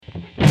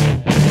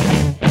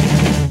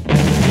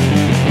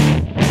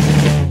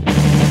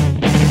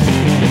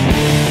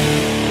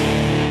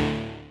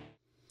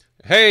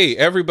Hey,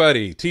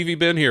 everybody. TV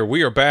Ben here.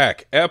 We are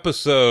back.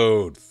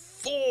 Episode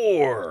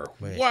 4.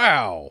 Wait.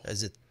 Wow.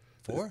 Is it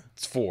 4?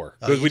 It's 4.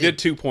 Oh, Because you we did-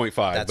 did 2.5,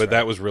 That's but that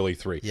right. was really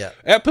 3. Yeah.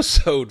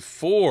 Episode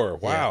 4.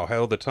 Wow. Yeah.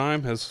 Hell, the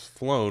time has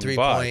flown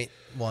by.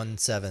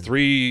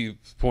 3.17.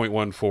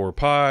 3.14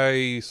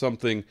 pi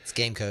something. It's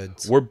game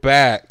codes. We're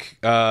back.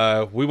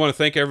 We want to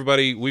thank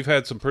everybody. We've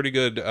had some pretty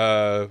good.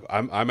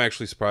 I'm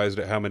actually surprised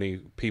at how many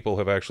people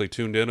have actually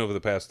tuned in over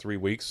the past 3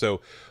 weeks. So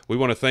we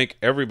want to thank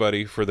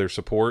everybody for their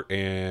support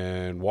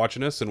and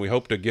watching us, and we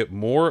hope to get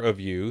more of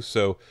you.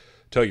 So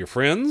tell your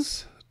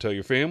friends, tell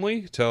your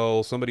family,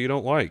 tell somebody you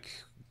don't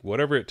like,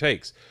 whatever it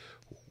takes.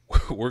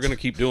 We're gonna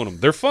keep doing them.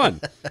 They're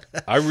fun.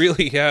 I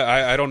really,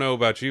 I don't know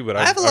about you, but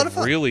I have a lot of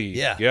fun. Really,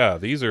 Yeah.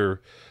 They're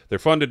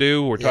fun to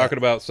do. We're Yeah. talking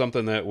about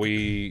something that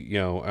we,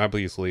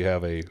 obviously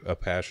have a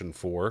passion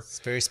for. It's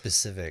very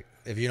specific.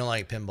 If you don't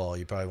like pinball,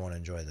 you probably won't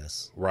enjoy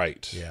this.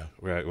 Right. Yeah.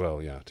 Right.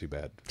 Well, yeah, too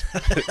bad.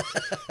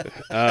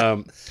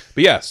 But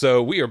yeah,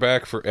 so we are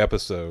back for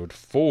episode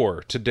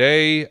 4.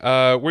 Today,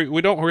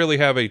 we don't really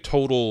have a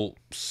total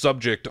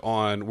subject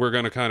on. We're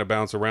going to kind of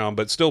bounce around,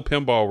 but still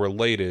pinball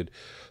related.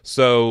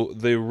 So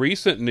the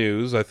recent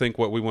news, I think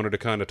what we wanted to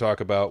kind of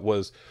talk about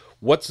was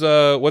what's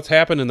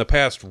happened in the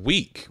past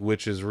week,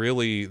 which is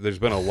really, there's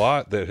been a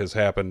lot that has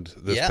happened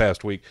this Yeah.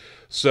 past week.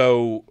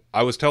 So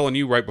I was telling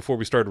you right before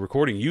we started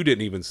recording, you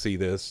didn't even see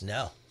this.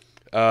 No.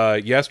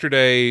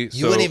 Yesterday.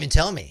 You wouldn't even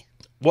tell me.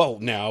 Well,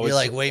 now You're it's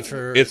like, wait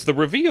for... it's the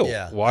reveal.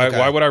 Yeah, Why okay.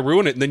 why would I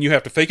ruin it? And then you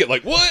have to fake it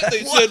like, what?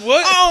 They said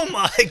what? Oh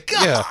my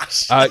Yeah.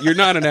 gosh. You're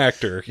not an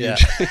actor. Yeah.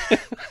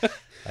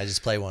 I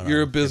just play one.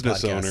 You're on a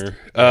business your podcast.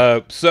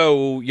 owner.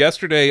 So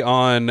yesterday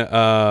on,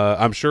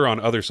 I'm sure on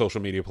other social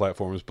media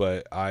platforms,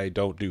 but I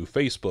don't do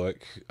Facebook.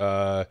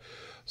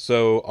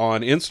 So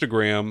on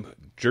Instagram,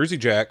 Jersey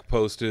Jack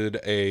posted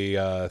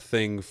a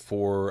thing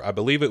for, I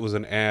believe it was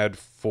an ad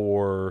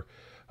for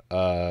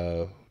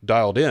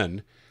Dialed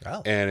In.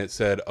 Oh. And it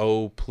said,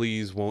 "Oh,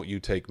 please, won't you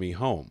take me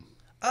home?"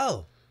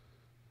 Oh.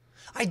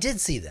 I did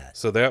see that.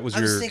 So that was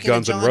I was your thinking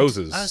Guns of N' John-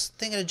 Roses. I was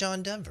thinking of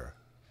John Denver.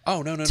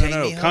 Oh, no. Take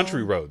Me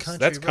Country Home, Roads. Country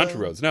That's Country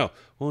Road. Roads. No,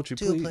 won't you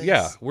To a please? place.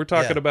 Yeah, we're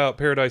talking Yeah. about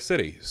Paradise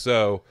City.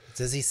 So,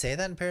 Does he say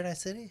that in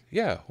Paradise City?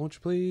 yeah, won't you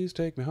please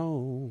take me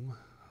home?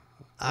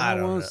 I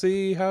don't want know. to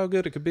see how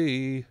good it could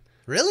be.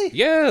 Really?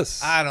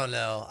 Yes. I don't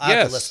know. I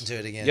have to listen to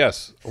it again.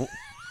 Yes.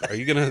 Are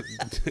you gonna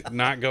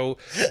not go?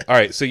 All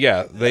right. So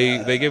yeah,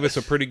 they gave us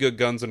a pretty good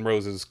Guns N'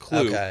 Roses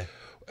clue. Okay.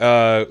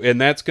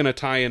 And that's going to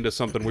tie into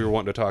something we were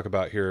wanting to talk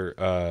about here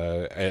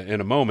in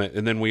a moment.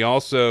 And then we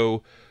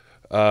also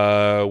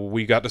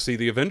we got to see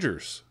the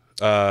Avengers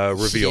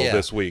reveal Yeah.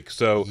 this week.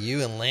 So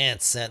You and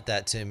Lance sent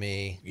that to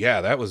me,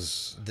 yeah, that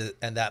was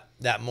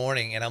that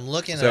morning, and I'm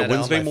looking at that it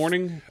Wednesday on my,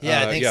 morning.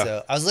 Yeah, I think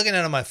so. I was looking at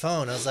it on my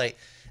phone. I was like,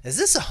 "Is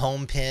this a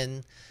home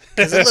pin?"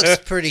 Because it looks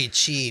pretty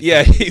cheap.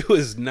 Yeah, he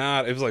was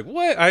not. It was like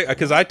what?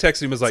 Because I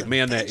texted him as like,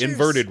 man, that Avengers.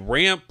 inverted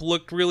ramp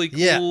looked really cool.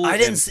 Yeah, I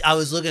didn't. and- See, I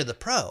was looking at the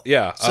Pro.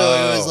 Yeah. so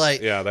it was Oh,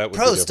 like, yeah, that was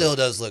Pro the still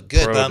difference. does look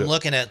good, Pro but I'm did-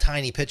 looking at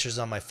tiny pictures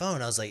on my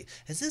phone. I was like,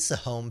 "Is this a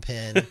home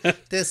pin?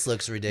 This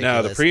looks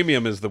ridiculous." No, the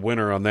premium is the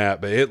winner on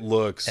that, but it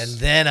looks. And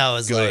then I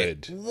was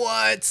Good. like,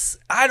 "What?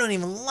 I don't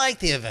even like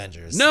the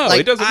Avengers. No,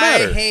 Like, it doesn't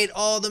matter. I hate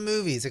all the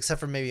movies except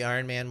for maybe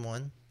Iron Man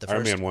 1. The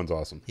Iron first Man 1's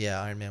awesome.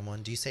 Yeah, Iron Man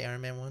 1. Do you say Iron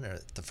Man 1 or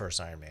the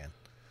first Iron Man?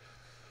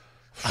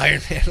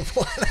 Iron Man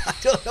 1. I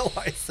don't know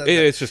why I said that.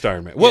 It's just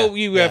Iron Man. Well, Yeah,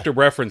 you yeah. have to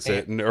reference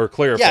it or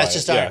clarify. Yeah, it's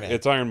just it. Iron Man.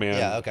 It's Iron Man.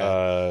 Yeah,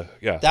 okay.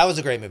 Yeah, That was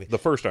a great movie. the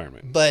first Iron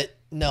Man. But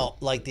no,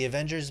 like the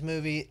Avengers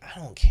movie, I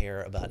don't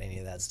care about any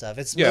of that stuff.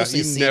 It's Yeah,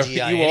 mostly you never-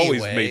 CGI you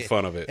always anyway. made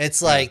fun of it.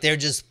 It's like they're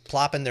just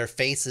plopping their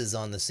faces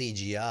on the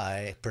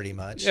CGI, pretty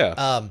much.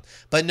 Yeah.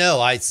 But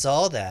no, I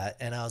saw that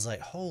and I was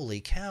like,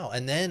 holy cow!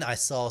 And then I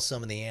saw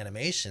some of the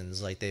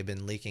animations, like they've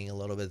been leaking a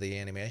little bit of the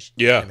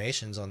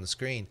animations on the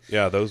screen.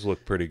 Yeah, those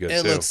look pretty good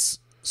It too. looks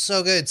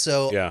so good.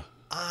 So Yeah.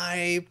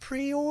 I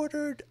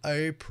pre-ordered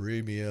a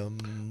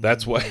premium.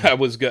 That's why I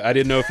was. I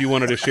didn't know if you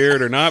wanted to share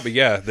it or not, but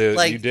yeah,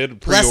 Like you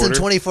did less pre-order. than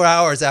 24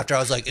 hours after I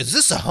was like, "Is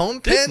this a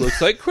home This pin?"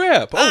 looks like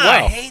crap. Oh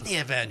I wow. hate the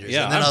Avengers.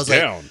 Yeah, and then I'm I was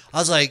down.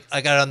 like,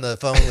 I got on the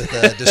phone with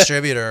the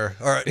distributor,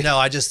 or no,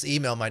 I just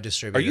emailed my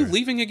distributor. Are you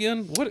leaving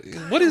again?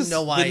 What is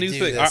know why the I new do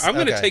thing? this. I'm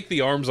going to Okay. take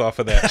the arms off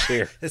of that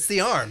chair. It's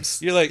the arms.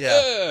 You're like,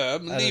 Yeah.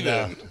 I'm I don't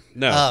know. leaving.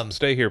 No,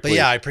 stay here, But please.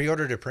 yeah, I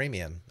pre-ordered a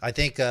premium. I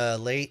think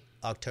late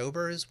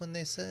October is when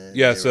they said.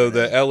 Yeah, they so were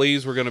the gonna-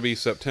 LEs were going to be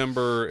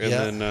September, and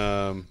Yeah.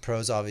 then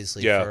Pros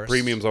obviously. yeah, first.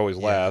 premiums always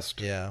Yeah, last.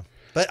 Yeah,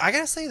 but I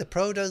gotta say the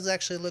Pro does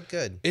actually look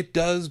good. It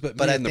does, but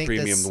But I man, the think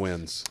premium this-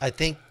 wins. I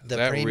think the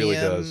That premium really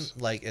does.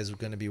 like is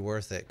going to be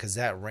worth it because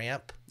that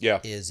ramp Yeah.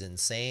 is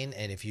insane.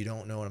 And if you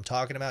don't know what I'm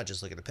talking about,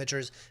 just look at the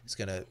pictures. It's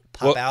going to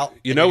pop out.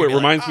 You and know, you're it gonna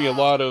be like, reminds me a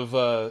lot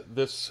of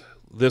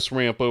this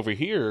ramp over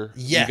here.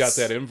 Yes. You got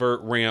that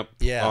invert ramp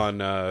Yeah.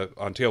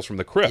 on Tales from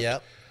the Crypt.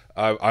 Yep.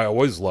 I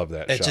always love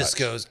that It shot. just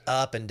goes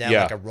up and down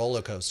Yeah. like a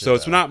roller coaster. So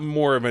it's though. not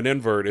more of an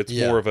invert; it's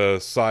Yeah. more of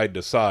a side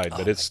to side,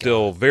 but my it's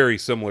still very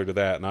similar to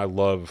that, and I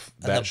love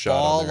and that the shot.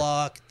 ball on there.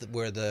 lock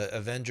where the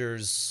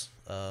Avengers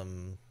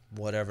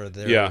whatever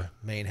their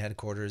main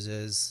headquarters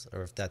is,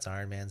 or if that's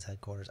Iron Man's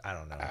headquarters. I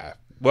don't know.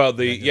 Well,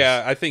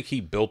 I think he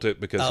built it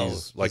because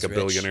he's like a rich.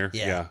 billionaire.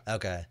 Yeah.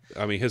 Okay.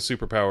 I mean, his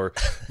superpower.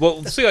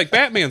 Well, see, like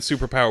Batman's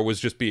superpower was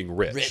just being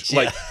rich.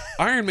 Like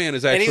Iron Man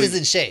is actually, and he was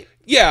in shape.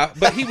 Yeah,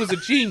 but he was a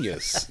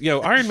genius.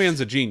 Iron Man's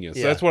a genius.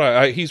 Yeah. That's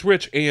what he's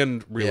rich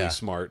and really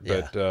smart.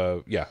 But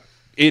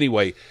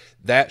anyway,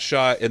 that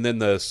shot, and then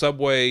the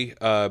subway,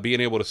 being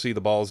able to see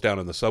the balls down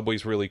in the subway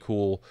is really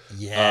cool.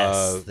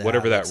 Yes,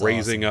 whatever that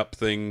raising up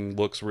thing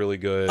looks really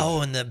good.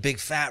 Oh, and the big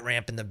fat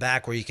ramp in the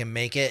back where you can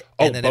make it,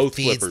 and then it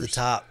feeds the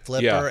top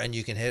flipper, and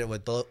you can hit it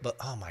with both. But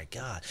oh my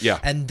god,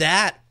 and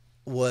that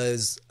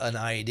was an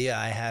idea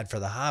I had for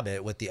the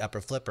Hobbit with the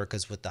upper flipper,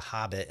 because with the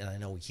Hobbit, and I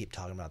know we keep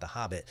talking about the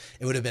Hobbit,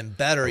 it would have been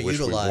better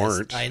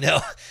utilized. I know,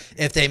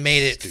 if they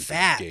made it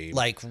fat,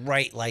 like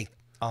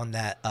on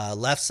that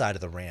left side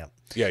of the ramp.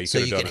 Yeah, so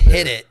you could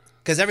hit it,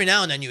 because every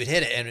now and then you would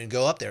hit it and it'd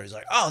go up there. It's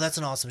like, oh, that's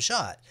an awesome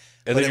shot.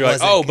 And then you're like,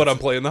 oh, but I'm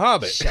playing the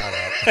Hobbit. Shut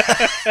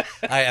up.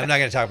 I'm not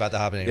going to talk about the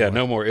Hobbit anymore. Yeah,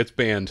 no more. It's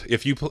banned.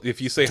 If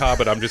you say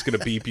Hobbit, I'm just going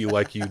to beep you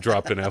like you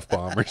dropped an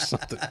F-bomb or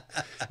something.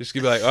 Just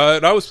going to be like,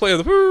 and I was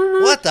playing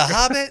the... What, the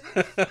Hobbit?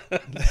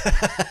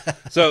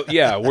 So,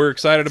 yeah, we're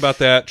excited about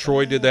that.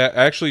 Troy did that.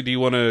 Actually,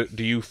 do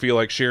you feel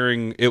like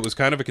sharing... It was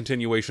kind of a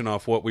continuation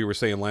off what we were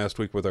saying last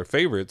week with our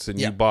favorites, and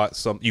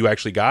you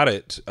actually got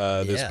it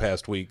this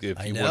past week,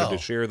 if you wanted to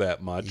share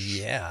that much.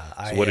 Yeah.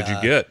 So what did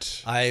you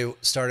get? I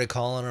started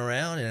calling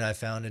around, and I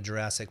found a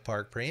Jurassic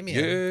Park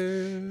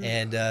Premium.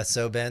 And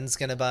so Ben's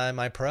going to buy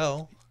my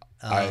Pro.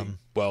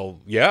 Well,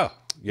 yeah.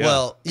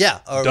 Well, yeah.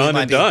 Or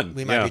done.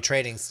 We might be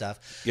trading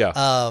stuff. Yeah.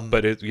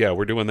 But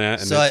we're doing that.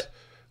 And so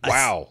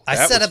I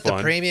set up the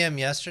Premium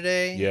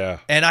yesterday. Yeah.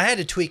 And I had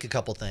to tweak a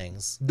couple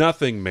things.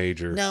 Nothing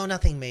major. No,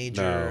 nothing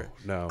major.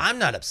 No. I'm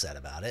not upset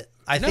about it.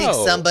 I think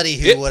somebody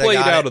who would have played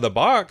got out of the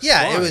box.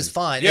 Yeah, fine. It was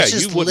fine. Yeah, it's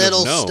just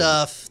little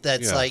stuff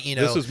that's like,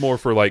 This is more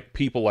for like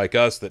people like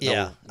us that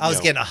know. I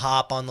was getting a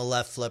hop on the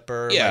left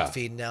flipper, like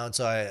feeding down,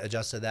 so I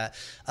adjusted that.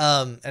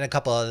 And a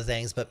couple other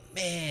things, but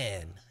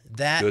man,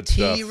 that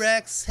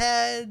T-Rex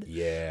head.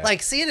 Yeah.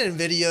 Like seeing it in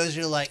videos,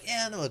 you're like,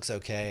 yeah, it looks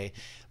okay.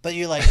 But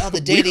you're like, oh,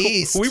 the Data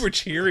East. We were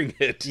cheering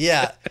it.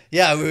 Yeah. We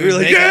were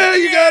like, yeah,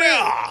 you got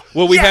it.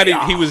 Well, we had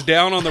it. He was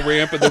down on the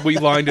ramp, and then we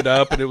lined it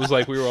up, and it was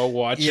like we were all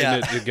watching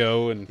it to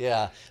go. And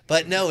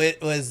but no,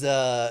 it was. It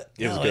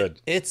was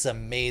good. It's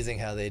amazing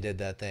how they did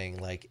that thing.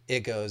 Like it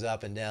goes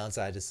up and down,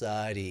 side to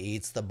side. He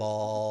eats the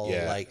ball.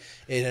 Yeah. Like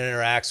it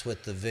interacts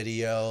with the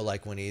video.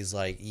 Like when he's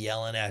like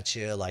yelling at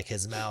you, like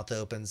his mouth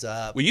opens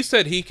up. Well, you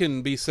said he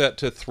can be set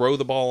to throw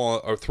the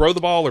ball or put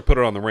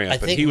it on the ramp. I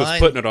think he was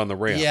putting it on the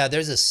ramp. Yeah,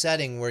 there's a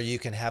setting where you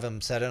can have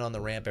him set it on the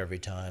ramp every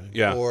time.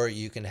 Yeah. Or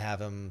you can have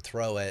him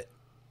throw it.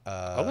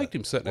 I liked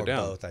him setting it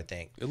down. Both, I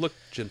think. It looked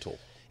gentle.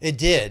 It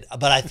did,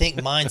 but I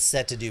think mine's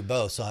set to do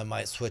both, so I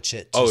might switch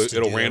it.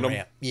 It'll random?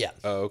 Yeah.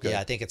 Oh, okay. Yeah,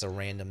 I think it's a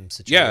random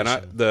situation. Yeah,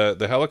 and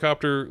the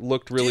helicopter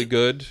looked really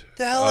good.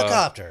 The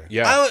helicopter.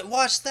 I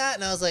watched that,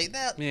 and I was like,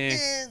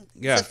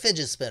 it's a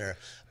fidget spinner.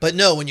 But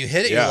no, when you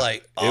hit it, you're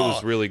like, oh. It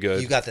was really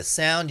good. You got the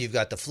sound, you've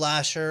got the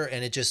flasher,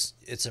 and it's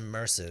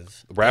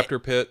immersive. Raptor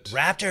Pit.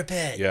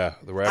 Yeah,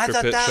 the Raptor Pit.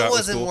 I thought that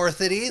wasn't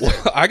worth it either.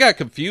 Well, I got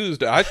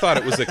confused. I thought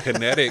it was a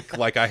kinetic,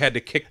 like I had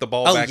to kick the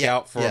ball back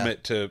out from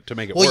it to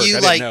make it work. I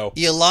didn't know.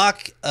 You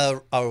lock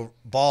a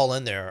ball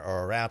in there,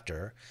 or a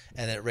Raptor,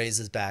 and it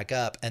raises back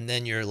up, and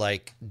then you're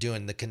like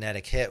doing the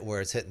kinetic hit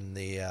where it's hitting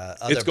the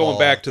other It's going ball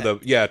back to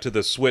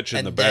the switch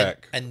in the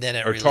back. And then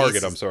it releases.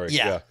 Target, I'm sorry.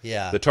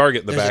 Yeah. The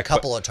target in the back. There's a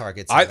couple of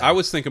targets. I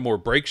was thinking more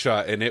break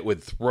shot, and it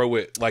would throw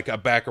it like a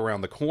back around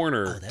the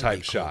corner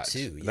type shot.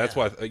 Too, yeah. That's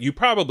why you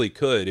probably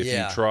could if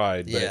you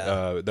tried,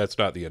 but that's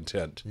not the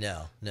intent.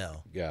 No.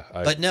 Yeah.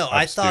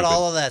 I thought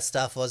all of that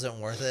stuff wasn't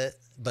worth it,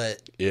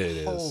 but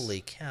it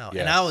holy cow.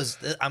 Yeah.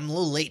 And I'm a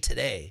little late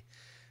today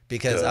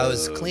because I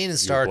was cleaning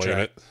Star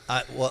Trek.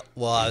 I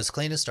was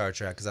cleaning Star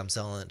Trek because I'm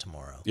selling it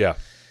tomorrow. Yeah.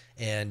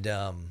 And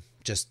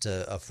just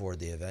to afford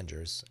the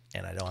Avengers,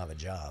 and I don't have a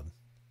job.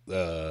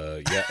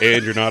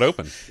 And you're not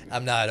open.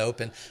 I'm not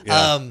open.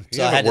 Yeah.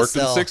 So I had worked to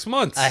sell in 6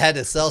 months. I had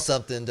to sell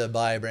something to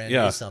buy a brand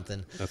new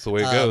something. That's the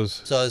way it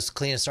goes. So I was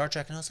cleaning Star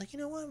Trek, and I was like, you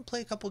know what? I'm gonna play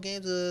a couple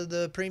games of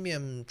the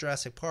premium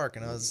Jurassic Park,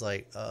 and I was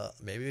like,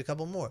 maybe a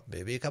couple more,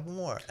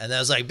 and I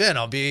was like, Ben,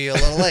 I'll be a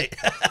little late.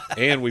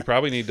 And we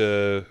probably need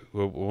to.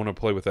 We want to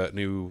play with that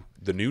new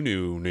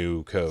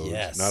code.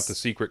 Yes. Not the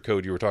secret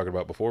code you were talking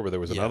about before, but there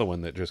was another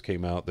one that just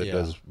came out that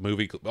does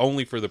movie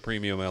only for the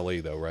premium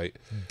LE though, right?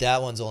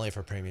 That one's only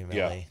for premium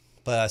LE.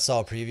 But I saw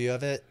a preview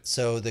of it.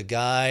 So the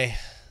guy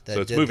that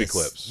it's movie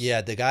clips.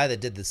 Yeah, the guy that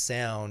did the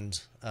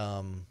sound,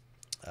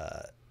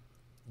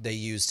 they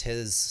used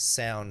his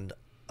sound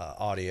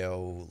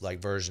audio like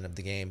version of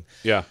the game.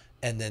 Yeah.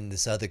 And then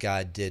this other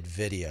guy did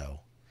video,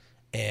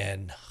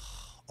 and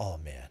oh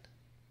man,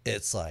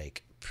 it's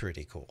like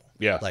pretty cool.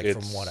 Yeah, like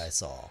from what I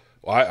saw.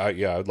 Well,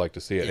 yeah, I'd like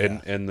to see it.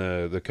 Yeah. And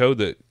the code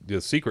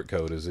the secret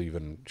code is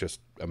even just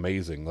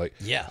amazing. Like,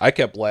 yeah, I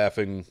kept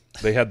laughing.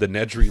 They had the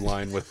Nedry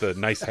line with the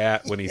nice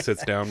hat when he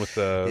sits down with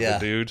the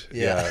dude.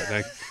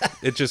 Yeah.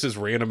 It just is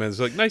random. It's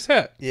like, nice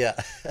hat. Yeah.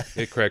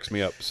 It cracks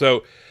me up.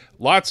 So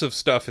lots of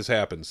stuff has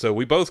happened. So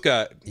we both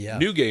got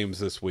new games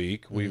this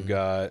week. We've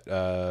got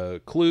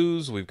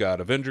Clues. We've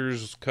got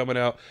Avengers coming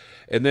out.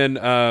 And then,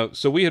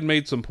 so we had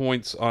made some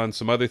points on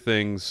some other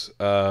things.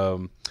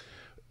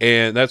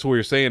 And that's what we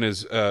were saying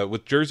is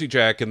with Jersey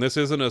Jack, and this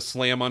isn't a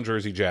slam on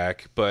Jersey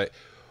Jack, but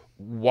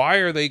why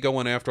are they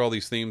going after all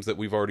these themes that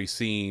we've already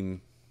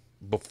seen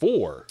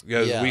before?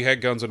 Because we had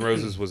Guns N'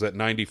 Roses was at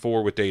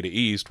 94 with Data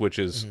East, which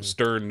is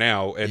Stern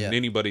now, and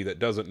anybody that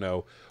doesn't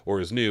know or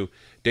is new,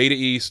 Data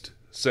East,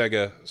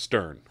 Sega,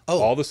 Stern.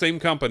 All the same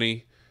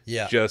company,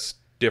 just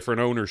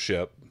different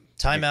ownership.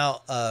 Time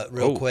out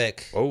real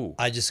quick.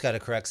 I just got to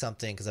correct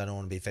something because I don't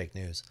want to be fake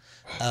news.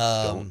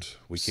 Don't.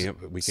 We can't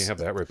have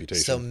that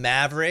reputation. So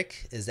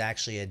Maverick is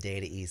actually a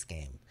Data East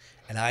game.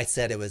 And I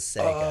said it was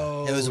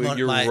Sega. It was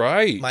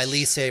my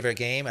least favorite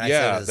game. And I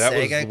said it was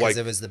Sega because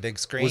it was the big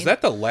screen. Was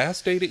that the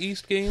last Data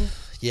East game?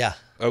 Yeah.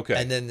 Okay.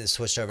 And then it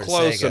switched over to Sega.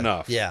 Close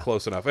enough. Yeah.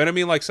 Close enough. And I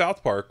mean, like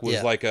South Park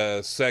was like a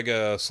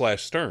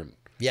Sega/Stern.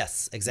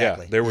 Yes,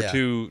 exactly. Yeah, there were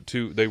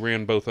two. They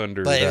ran both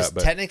under but that. It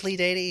was technically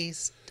Data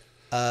East.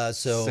 So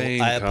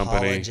same I company.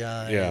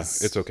 Apologize. Yeah,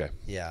 it's okay.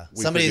 Yeah.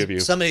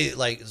 Somebody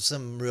like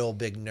some real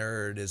big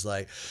nerd is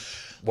like,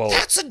 well,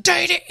 that's a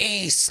Data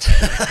East.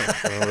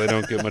 Well, they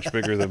don't get much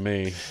bigger than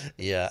me.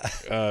 Yeah.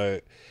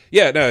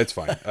 Yeah, no, it's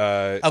fine.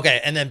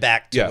 Okay, and then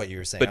back to what you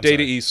were saying. But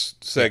Data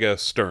East, Sega,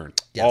 Stern.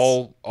 Yes.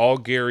 All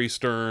Gary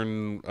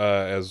Stern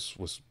as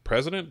was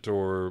president,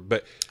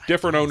 but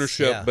different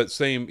ownership, but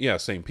same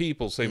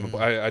people, same.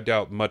 I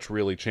doubt much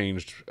really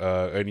changed,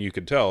 and you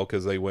could tell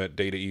because they went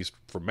Data East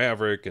from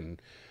Maverick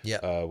and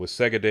with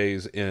Sega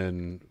Days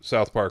in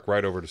South Park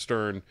right over to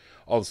Stern,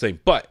 all the same.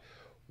 But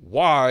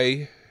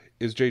why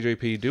is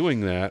JJP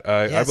doing that?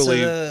 I believe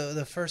so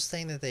the first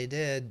thing that they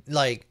did,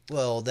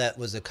 that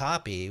was a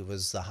copy,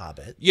 was The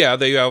Hobbit. Yeah,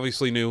 they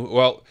obviously knew.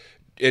 Well,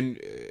 and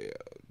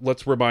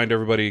let's remind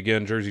everybody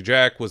again, Jersey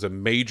Jack was a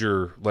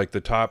major,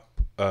 the top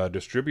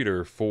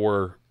distributor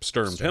for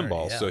Stern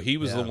Pinball. Yeah, so he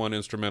was the one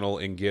instrumental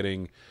in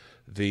getting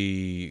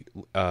the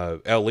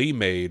LE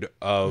made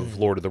of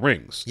Lord of the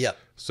Rings. Yep.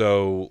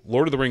 So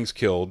Lord of the Rings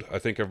killed. I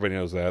think everybody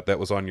knows that. That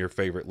was on your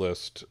favorite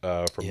list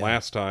from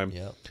last time.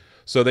 Yep.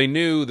 So they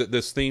knew that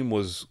this theme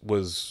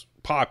was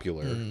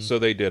popular. So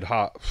they did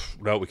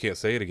no, we can't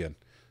say it again.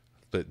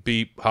 But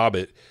beep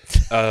Hobbit.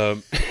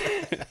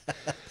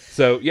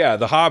 So yeah,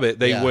 the Hobbit.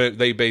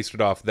 They based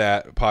it off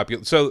that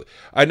popular. So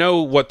I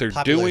know what they're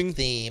doing.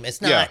 Theme.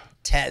 It's not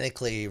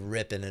technically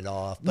ripping it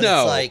off, but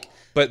it's like.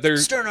 But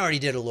Stern already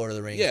did a Lord of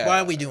the Rings. Yeah. Why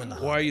are we doing the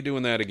Hobbit? Why are you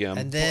doing that again?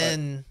 And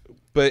then.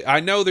 But I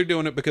know they're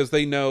doing it because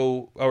they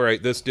know. All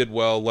right, this did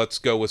well. Let's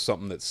go with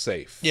something that's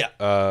safe. Yeah.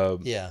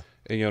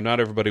 And, not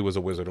everybody was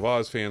a Wizard of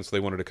Oz fan, so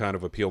they wanted to kind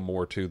of appeal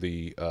more to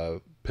the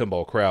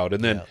pinball crowd.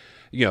 And then,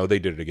 they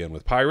did it again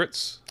with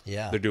Pirates.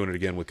 Yeah. They're doing it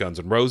again with Guns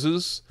N'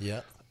 Roses.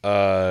 Yeah.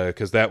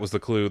 Because that was the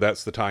clue.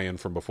 That's the tie-in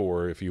from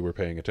before, if you were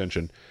paying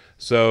attention.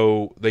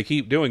 So they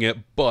keep doing it,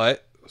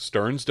 but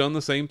Stern's done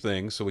the same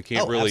thing, so we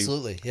can't really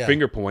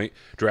finger point.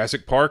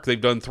 Jurassic Park,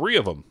 they've done 3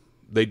 of them.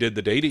 They did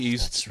the Data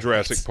East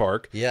Jurassic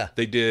Park. Yeah.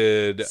 They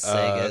did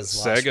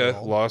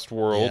Sega Lost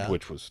World,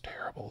 which was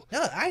terrible.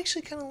 No, I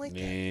actually kind of like that.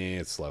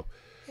 It's slow.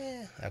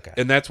 Yeah, okay.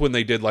 And that's when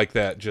they did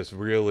that, just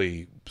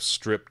really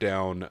stripped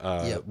down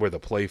where the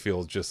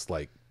playfield just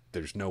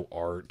there's no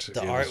art.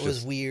 The art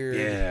was weird.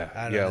 Yeah.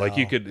 I don't know.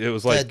 You could, it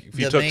was if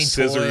you took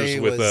scissors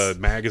with a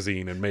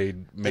magazine and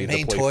made the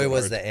main toy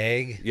was the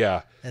egg.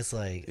 Yeah. It's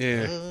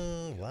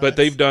but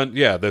they've done,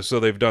 so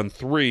they've done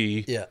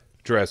 3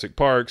 Jurassic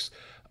Parks.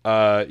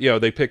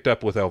 They picked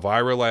up with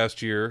Elvira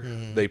last year.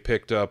 They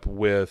picked up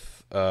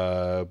with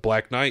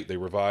Black Knight. They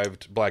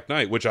revived Black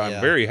Knight, which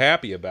I'm very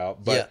happy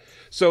about. But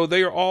so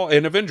they are all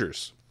in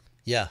Avengers.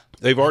 Yeah.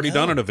 They've already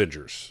done an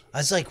Avengers. I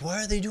was like,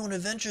 why are they doing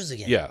Avengers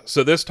again? Yeah.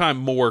 So this time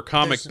more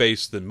comic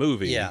based than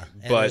movie. Yeah.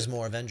 And but there's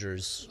more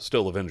Avengers.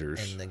 Still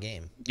Avengers. In the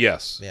game.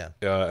 Yes. Yeah.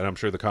 And I'm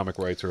sure the comic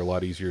rights are a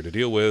lot easier to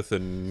deal with,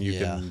 and you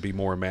can be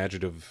more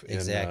imaginative in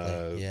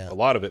a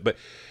lot of it. But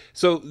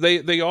so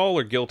they all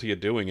are guilty of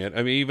doing it. I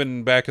mean,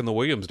 even back in the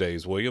Williams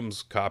days,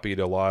 Williams copied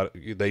a lot.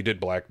 They did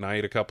Black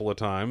Knight a couple of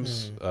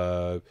times.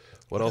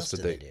 What else did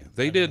they do?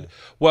 They did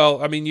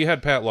well. I mean, you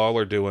had Pat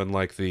Lawler doing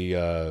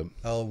the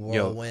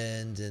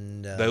Whirlwind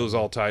and those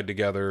all tied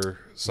together.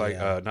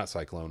 Not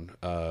Cyclone.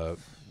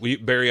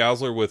 Barry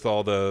Osler with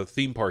all the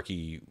theme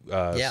parky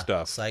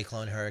stuff.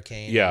 Cyclone,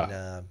 Hurricane.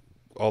 Yeah, and,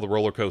 all the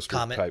roller coaster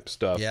Comet type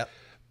stuff. Yep.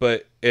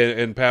 But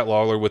and Pat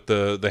Lawler with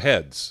the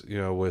heads,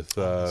 with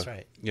that's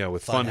right.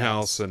 With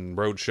Funhouse and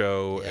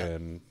Roadshow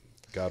and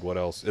God, what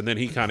else? And then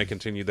he kind of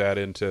continued that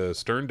into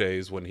Stern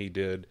Days when he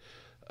did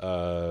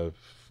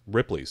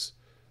Ripley's.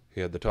 He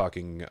had the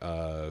talking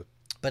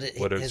But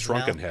a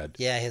shrunken head.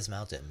 Yeah, his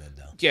mouth didn't move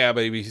though. Yeah,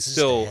 but he's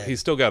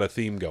still got a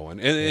theme going.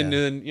 And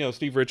then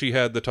Steve Ritchie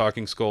had the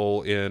talking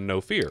skull in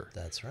No Fear.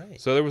 That's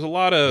right. So there was a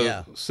lot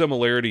of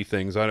similarity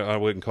things. I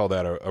wouldn't call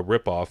that a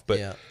ripoff,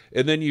 but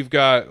and then you've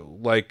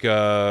got like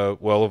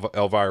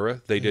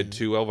Elvira. They did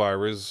two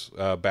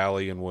Elviras,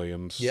 Bally and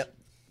Williams. Yep.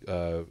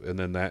 And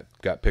then that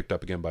got picked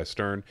up again by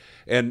Stern,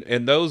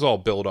 and those all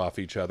build off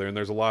each other. And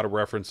there's a lot of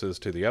references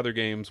to the other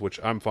games, which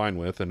I'm fine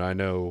with. And I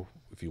know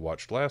if you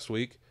watched last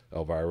week,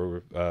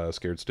 Elvira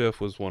Scared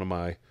Stiff was one of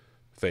my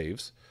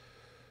faves.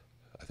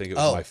 I think it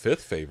was my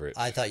fifth favorite.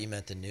 I thought you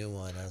meant the new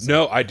one.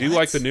 I do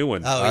like the new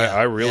one. Oh, yeah.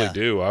 I really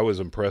do. I was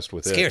impressed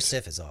with Scared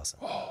Stiff is awesome.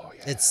 Oh,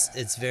 yeah.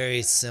 It's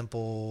very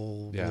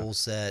simple rule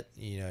set.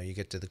 You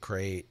get to the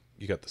crate.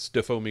 You got the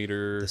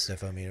stiffometer.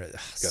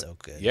 So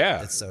good.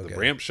 Yeah. It's so good. The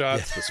ramp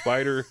shots, the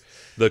spider,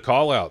 the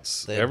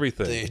call-outs,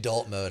 everything. The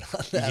adult mode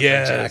on that.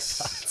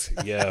 Yes.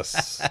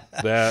 Yes.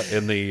 That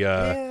and the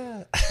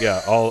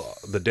all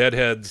the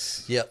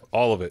deadheads. Yep.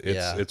 All of it.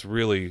 It's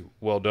really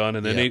well done.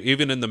 And then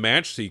even in the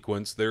match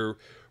sequence, they're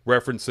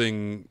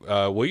referencing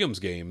Williams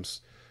games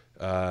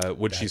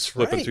when she's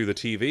flipping through the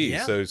TV.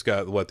 Yeah. So it's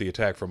got the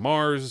Attack from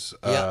Mars.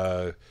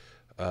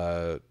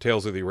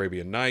 Tales of the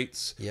Arabian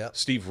Nights. Yep.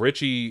 Steve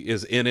Ritchie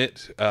is in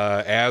it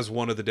as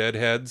one of the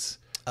deadheads.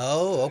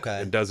 Oh,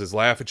 okay. And does his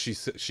laugh, and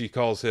she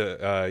calls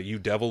it "You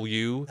Devil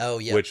You,"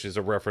 which is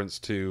a reference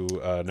to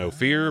No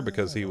Fear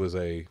because he was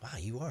a. Wow,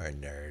 you are a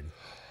nerd.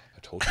 I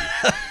told you.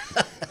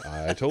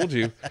 I told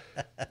you.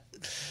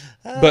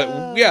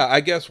 But yeah,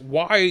 I guess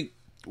why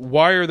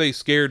are they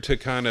scared to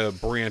kind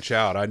of branch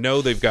out? I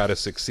know they've got to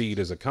succeed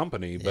as a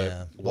company,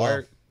 but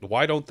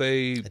why don't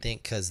they? I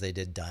think because they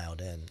did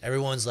Dialed In.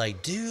 Everyone's like,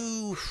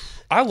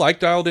 I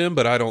like Dialed In,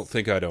 but I don't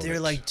think I don't. They're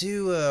like,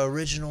 do a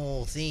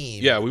original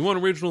theme. Yeah, we want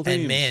original theme.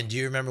 And man, do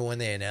you remember when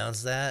they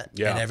announced that?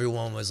 Yeah. And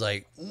everyone was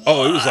like, what?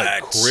 Oh, it was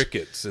like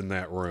crickets in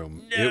that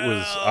room. No! It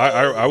was.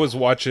 I was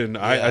watching.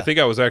 I think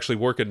I was actually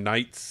working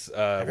nights.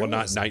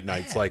 Not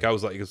nights. Like it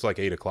was like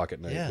 8 o'clock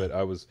at night. Yeah. But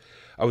I was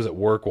at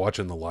work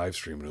watching the live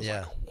stream, and it was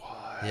like,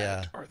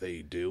 what are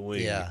they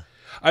doing? Yeah.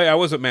 I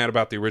wasn't mad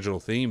about the original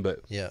theme,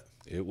 but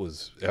that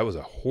was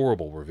a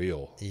horrible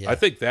reveal. Yeah. I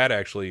think that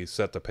actually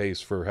set the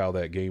pace for how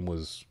that game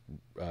was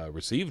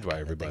received by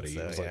everybody.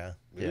 I think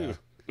so,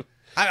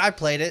 I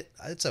played it.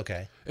 It's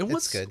okay. And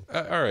it's good.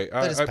 All right.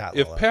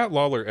 If Pat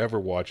Lawler ever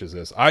watches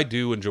this, I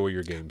do enjoy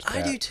your games,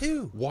 Pat. I do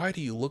too. Why do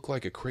you look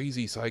like a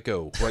crazy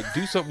psycho? Like,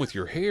 do something with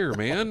your hair,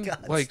 man.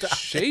 God, like,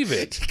 shave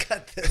it.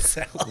 Cut this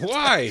out.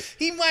 Why?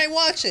 He might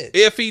watch it.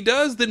 If he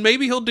does, then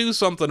maybe he'll do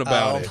something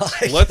about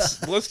it.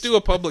 Let's do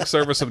a public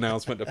service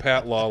announcement to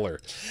Pat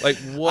Lawler. Like,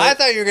 what? I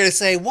thought you were going to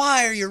say,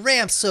 why are your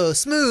ramps so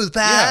smooth,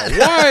 Pat?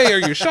 Yeah, why are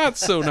your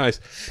shots so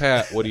nice?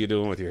 Pat, what are you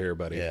doing with your hair,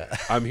 buddy? Yeah.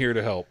 I'm here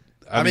to help.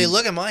 I mean,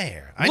 look at my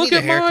hair. Look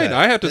at mine.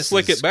 I have to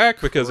slick it back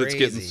because it's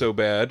getting so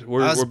bad.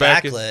 We're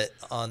back backlit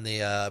on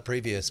the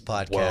previous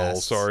podcast. Well,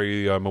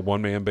 sorry, I'm a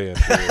one-man band.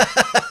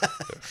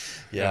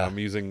 Yeah, I'm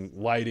using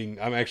lighting.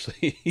 I'm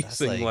actually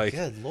using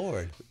good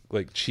Lord,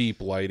 like cheap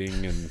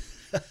lighting, and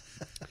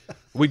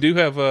we do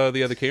have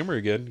the other camera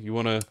again. You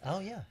want to? Oh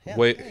yeah.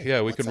 Wait,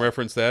 we can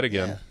reference that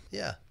again.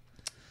 Yeah.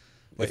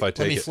 If I take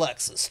let me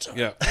flex this time.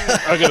 Yeah,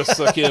 I gotta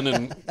suck in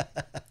and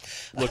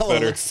look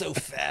better. Look so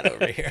fat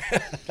over here.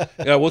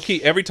 Yeah, we'll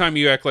keep. Every time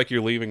you act like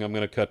you're leaving, I'm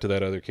gonna cut to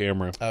that other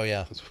camera. Oh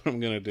yeah, that's what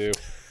I'm gonna do.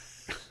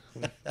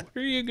 Where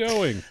are you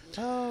going?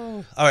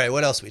 Oh, all right.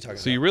 What else are we talking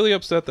about? So you're really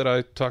upset that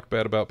I talked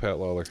bad about Pat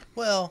Lawler?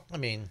 Well, I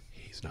mean,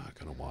 he's not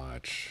gonna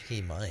watch.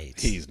 He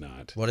might. He's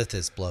not. What if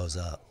this blows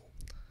up?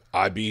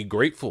 I'd be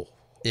grateful.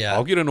 Yeah,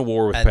 I'll get in a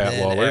war with Pat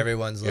Lawler.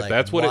 Everyone's like,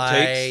 that's what it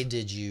takes. Why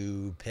did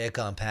you pick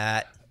on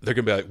Pat? They're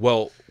gonna be like,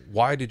 well,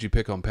 why did you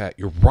pick on Pat?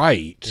 You're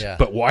right,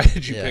 but why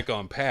did you pick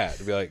on Pat?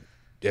 They'll be like,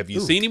 have you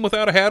seen him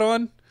without a hat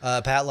on?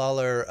 Pat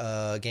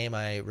Lawler game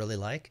I really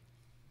like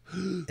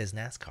is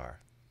NASCAR.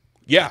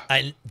 Yeah,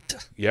 I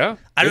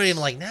don't even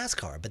like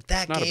NASCAR, but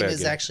that game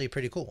is actually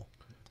pretty cool.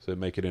 So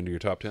make it into your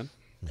top 10?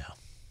 No,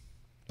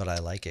 but I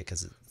like it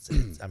because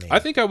it's. I mean, I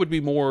think I would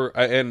be more,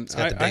 and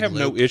I have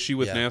no issue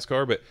with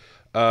NASCAR, but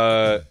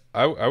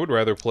I would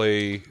rather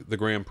play the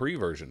Grand Prix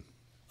version.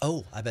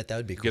 Oh, I bet that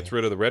would be cool. Gets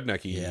rid of the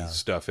rednecky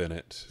stuff in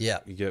it. Yeah.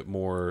 You get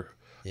more.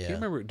 Yeah. I can't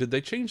remember. Did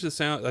they change the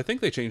sound? I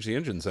think they changed the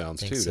engine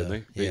sounds too, didn't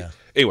they? Yeah.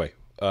 Anyway,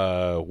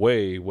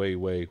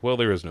 way. Well,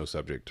 there is no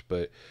subject.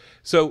 But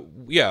so,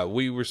 yeah,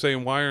 we were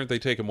saying, why aren't they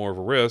taking more of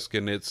a risk?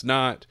 And it's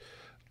not.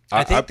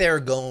 I think they're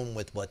going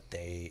with what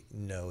they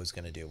know is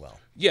going to do well.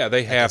 Yeah,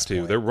 they have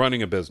to. They're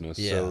running a business.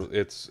 Yeah. So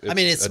it's I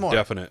mean, it's smart.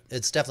 Definite.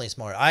 It's definitely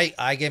smart.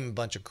 I gave him a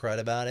bunch of credit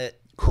about it.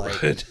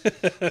 Like,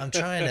 I'm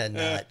trying to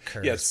not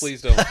curse. Yes,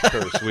 please don't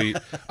curse.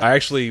 I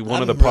actually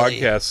one of the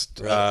podcasts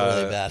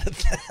really bad at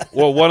that.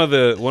 Well, one of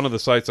the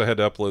sites I had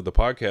to upload the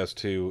podcast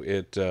to,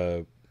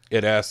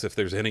 it asked if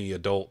there's any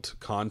adult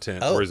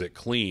content or is it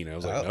clean. I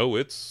was like, no,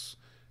 it's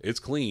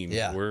clean.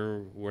 Yeah,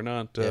 we're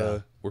not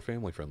we're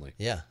family friendly.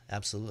 Yeah,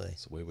 absolutely.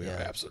 That's the way we are.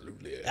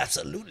 Absolutely.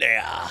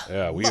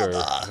 Yeah, we are.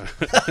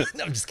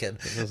 No, I'm just kidding.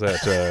 Is that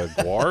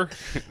Guar?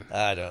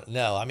 I don't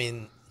know. I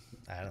mean,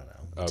 I don't know.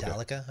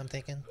 Metallica, okay. I'm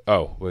thinking.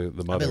 Oh,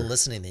 the mother. I've been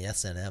listening to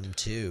S&M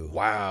too.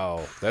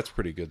 Wow, that's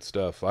pretty good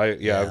stuff.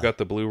 I've got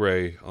the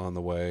Blu-ray on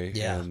the way.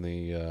 Yeah. And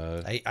the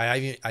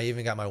I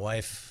even got my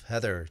wife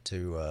Heather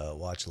to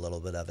watch a little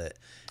bit of it,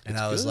 and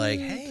I was like,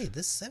 "Hey,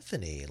 this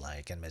symphony,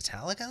 like, and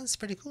Metallica, is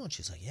pretty cool." And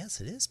she's like, "Yes,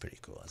 it is pretty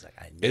cool." I was like,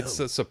 "I know." It's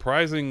a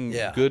surprising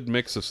good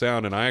mix of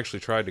sound, and I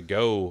actually tried to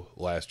go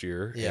last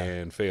year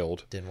and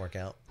failed. Didn't work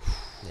out.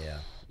 Yeah.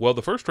 Well,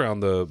 the first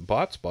round, the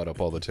bots bought up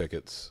all the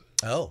tickets.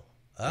 Oh.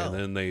 And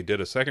then they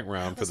did a second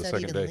round for the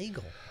second day.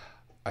 Legal?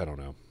 I don't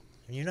know.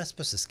 You're not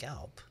supposed to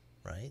scalp,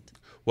 right?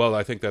 Well,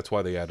 I think that's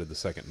why they added the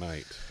second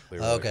night. They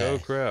were like, oh,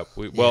 crap.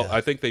 I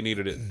think they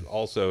needed it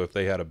also if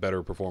they had a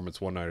better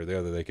performance one night or the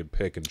other, they could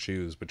pick and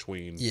choose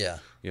between,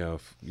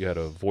 if you had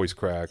a voice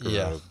crack or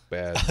a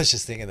bad... I was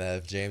just thinking that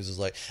if James was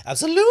like,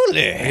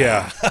 absolutely.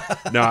 Yeah.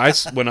 No,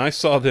 when I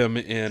saw them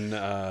in,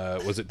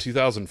 was it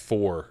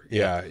 2004?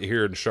 Yeah,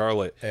 here in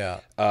Charlotte.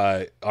 Yeah.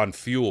 On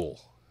Fuel.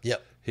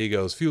 Yep. He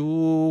goes,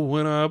 fuel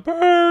when I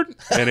burn,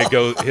 and it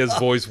goes. His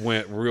voice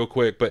went real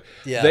quick, but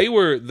they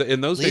were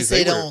in those days.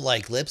 They don't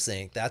like lip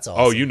sync. That's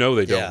awesome. Oh,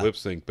 they don't lip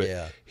sync,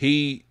 but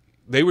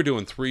they were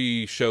doing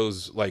 3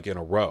 shows like in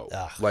a row.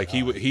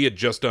 He had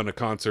just done a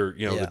concert,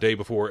 the day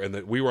before, and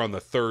we were on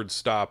the 3rd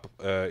stop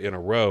in a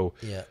row.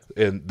 Yeah,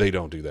 and they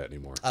don't do that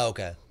anymore. Oh,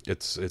 okay.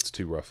 It's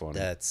too rough on him.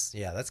 That's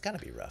got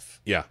to be rough.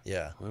 Yeah,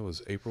 yeah. That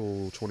was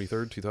April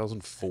 23rd,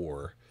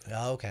 2004.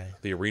 Oh, okay.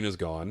 The arena's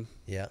gone.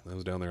 Yeah, that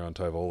was down there on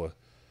Tyvola.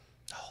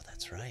 Oh,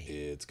 that's right.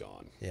 It's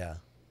gone. Yeah.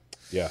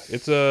 Yeah,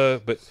 it's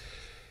but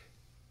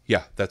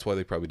yeah, that's why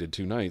they probably did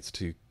 2 nights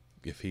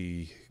if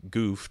he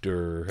goofed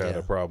or had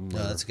a problem.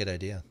 No, that's a good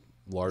idea.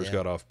 Lars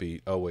got off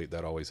beat. Oh wait,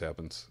 that always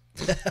happens.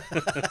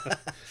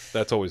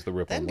 That's always the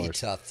rip on Lars. That'd be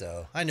tough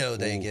though. I know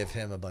they give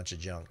him a bunch of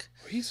junk.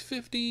 He's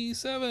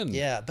 57.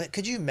 Yeah, but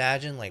could you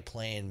imagine like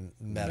playing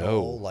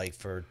metal like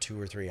for 2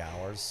 or 3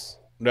 hours?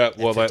 No,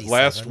 well,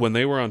 when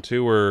they were on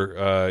tour,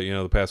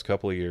 the past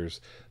couple of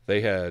years,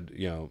 they had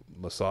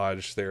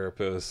massage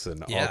therapists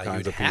and all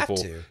kinds of people.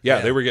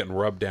 Yeah, they were getting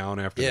rubbed down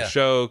after the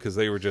show because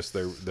they were just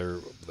they're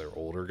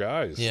older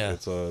guys. Yeah,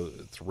 it's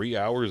 3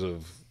 hours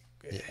of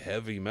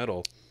heavy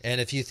metal.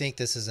 And if you think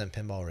this isn't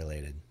pinball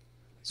related,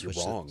 you're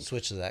wrong.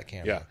 Switch to that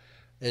camera.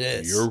 Yeah, it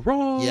is. You're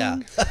wrong. Yeah.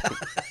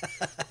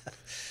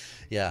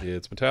 Yeah,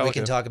 it's Metallica. We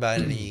can talk about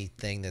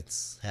anything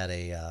that's had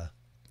a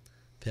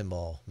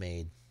pinball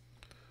made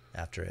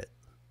after it.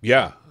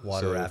 Yeah,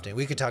 water rafting.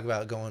 We could talk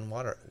about going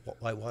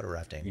white water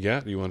rafting. Yeah,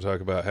 do you want to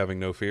talk about having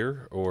no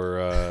fear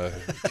or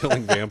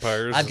killing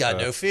vampires? I've got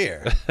no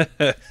fear.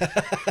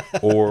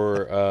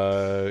 Or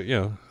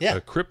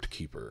a crypt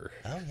keeper.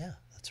 Oh yeah,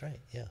 that's right.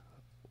 Yeah.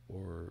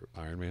 Or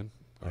Iron Man,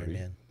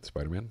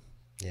 Spider-Man.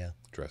 Yeah.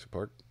 Jurassic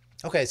Park.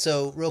 Okay,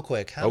 so real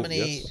quick, how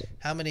many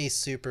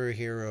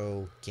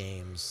superhero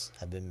games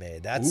have been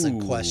made? That's a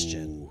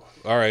question.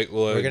 All right,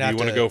 well, do you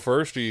want to go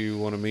first, or you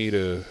want me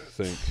to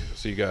think?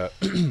 So you got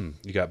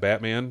you got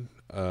Batman,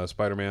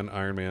 Spider-Man,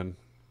 Iron Man,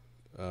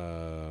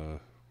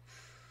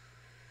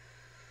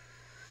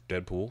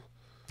 Deadpool.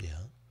 Yeah.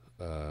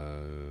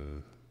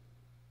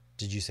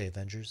 Did you say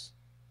Avengers?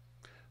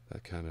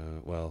 That kind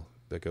of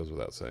that goes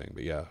without saying,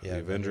 but yeah, the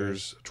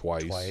Avengers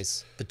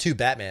twice, but 2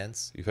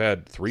 Batmans. You've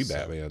had 3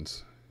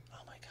 Batmans.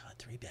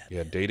 3 Batmans.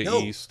 Yeah, Data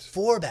East.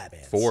 4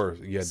 Batmans. 4.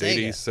 Yeah, Sega.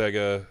 Data East,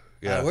 Sega.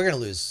 Yeah, we're gonna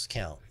lose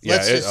count. Yeah,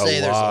 Let's just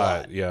say there's a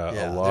lot.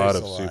 Yeah, a lot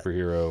of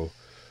superhero.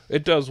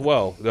 It does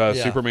well.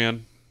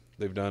 Superman.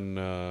 They've done.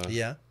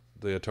 The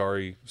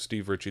Atari.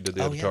 Steve Ritchie did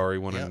the Atari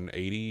one in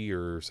 80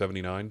 or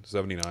 79.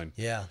 79.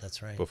 Yeah,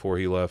 that's right. Before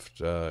he left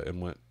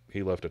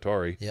he left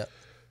Atari. Yeah.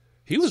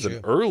 He was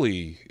an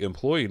early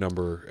employee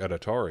number at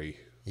Atari.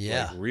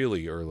 Yeah. Like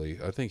really early.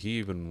 I think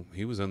he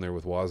was in there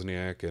with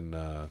Wozniak and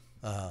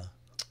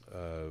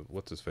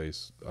what's his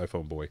face?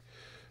 iPhone boy.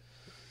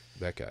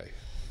 That guy.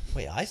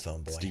 Wait,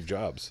 iPhone boy. Steve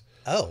Jobs.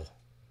 Oh.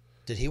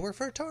 Did he work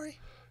for Atari?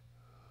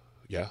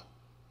 Yeah.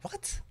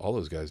 What? All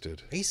those guys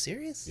did. Are you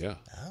serious? Yeah.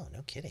 Oh,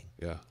 no kidding.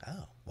 Yeah.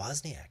 Oh,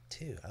 Wozniak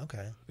too.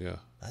 Okay. Yeah.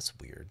 That's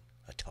weird.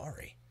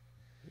 Atari.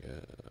 Yeah.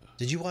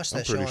 Did you watch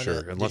that show? I'm pretty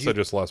sure. Unless I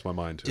just lost my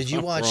mind. Did you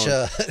watch?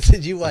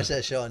 Did you watch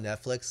that show on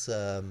Netflix?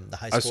 The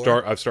High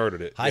Score. I've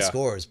started it. High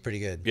Score is pretty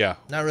good. Yeah.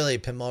 Not really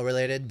pinball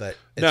related, but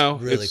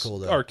it's really cool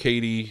though.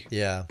 Arcadey.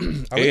 Yeah.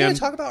 Are we going to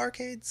talk about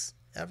arcades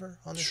ever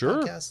on this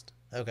podcast?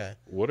 Okay.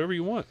 Whatever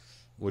you want.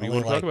 What do you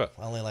want to talk about?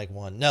 I only like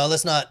one. No,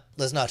 let's not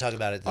talk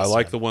about it. I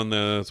like the one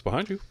that's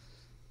behind you.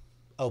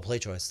 Oh, Play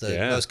Choice, the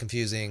most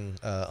confusing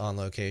on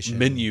location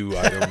menu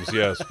items.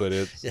 Yes, but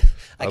it's.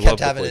 I kept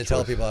having to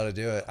tell people how to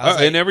do it.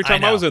 And every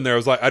time I was in there, I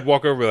was like, I'd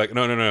walk over like,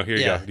 no, here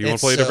you go. Do you want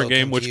to play a different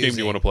game? Which game do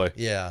you want to play?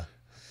 Yeah,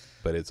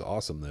 but it's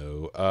awesome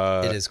though.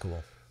 It is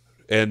cool.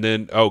 And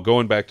then,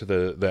 going back to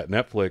that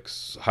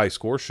Netflix High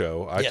Score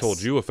show, I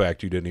told you a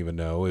fact you didn't even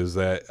know is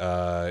that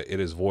it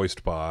is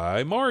voiced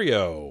by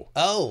Mario.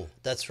 Oh,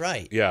 that's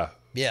right. Yeah.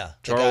 Yeah.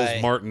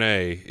 Charles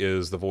Martinet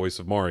is the voice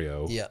of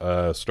Mario.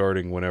 Yeah.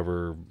 Starting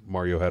whenever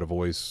Mario had a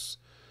voice,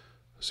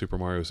 Super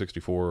Mario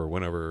 64 or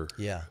whenever.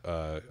 Yeah.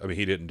 I mean,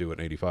 he didn't do it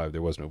in 85.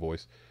 There was no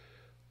voice.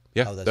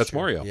 Yeah, that's true.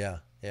 Mario. Yeah.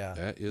 Yeah.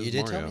 That is You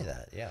did Mario. tell me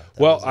that. Yeah.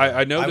 Well,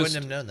 I noticed. I wouldn't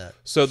have known that.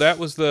 So that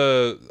was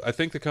I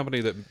think the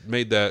company that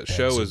made that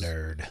show is.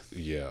 Nerd.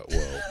 Yeah.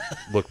 Well,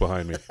 look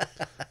behind me.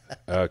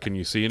 Can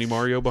you see any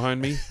Mario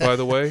behind me? By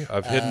the way,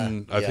 I've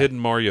hidden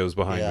Marios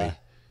behind me.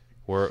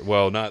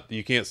 Not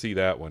you can't see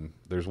that one.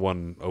 There's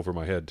one over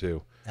my head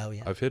too. Oh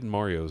yeah. I've hidden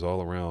Marios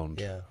all around.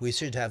 Yeah. We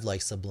should have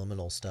like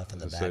subliminal stuff in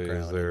the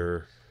background. Is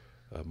there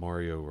a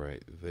Mario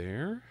right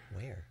there?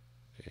 Where?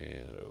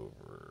 And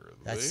over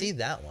there. I see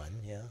that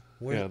one. Yeah.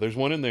 Yeah, there's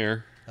one in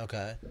there.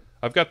 Okay.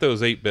 I've got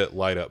those 8-bit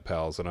light up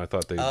pals, and I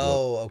thought they.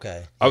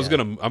 Okay. I'm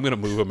gonna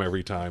move them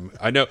every time.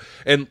 I know,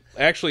 and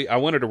actually, I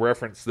wanted to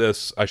reference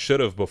this. I should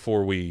have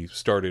before we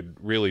started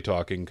really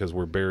talking because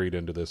we're buried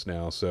into this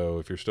now. So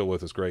if you're still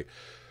with us, great.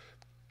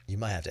 You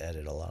might have to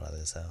edit a lot of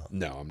this out.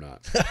 No, I'm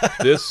not.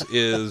 This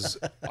is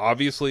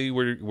obviously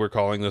we're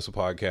calling this a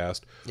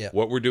podcast. Yeah.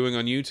 What we're doing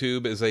on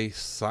YouTube is a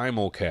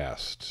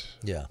simulcast.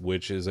 Yeah.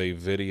 Which is a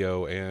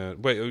video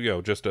and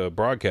just a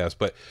broadcast.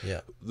 But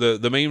yeah.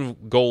 The main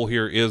goal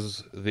here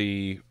is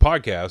the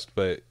podcast.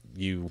 But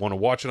you want to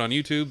watch it on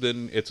YouTube,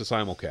 then it's a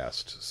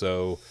simulcast.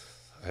 So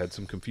I had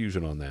some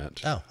confusion on that.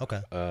 Oh,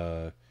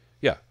 okay.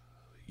 Yeah,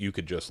 you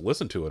could just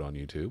listen to it on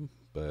YouTube,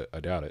 but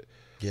I doubt it.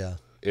 Yeah.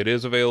 It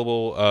is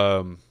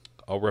available.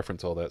 I'll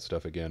reference all that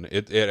stuff again.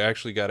 It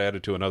actually got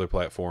added to another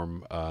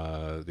platform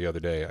the other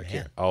day. I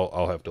can't.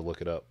 I'll have to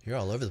look it up. You're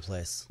all over the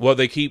place. Well,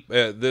 they keep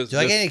this. Do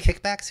I get any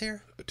kickbacks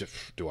here?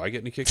 Do I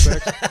get any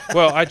kickbacks?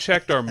 Well, I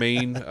checked our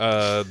main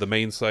the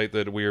main site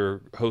that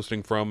we're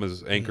hosting from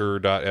is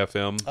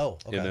Anchor.fm. Oh,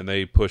 okay. And then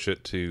they push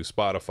it to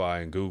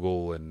Spotify and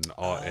Google and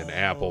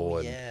Apple.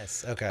 And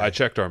yes. Okay. I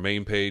checked our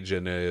main page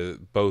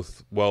and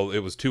both. Well, it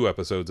was 2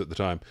 episodes at the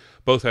time.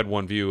 Both had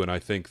 1 view, and I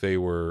think they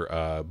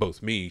were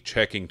both me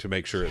checking to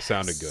make sure it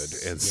sounded good,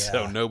 and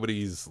so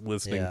nobody's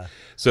listening. Yeah.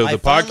 So the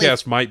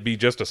podcast might be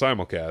just a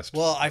simulcast.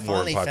 Well, I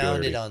finally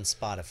found it on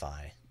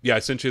Spotify. Yeah, I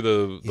sent you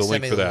the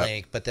link for that.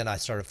 Link, but then I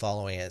started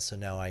following it, so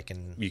now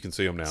you can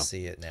see them now.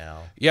 See it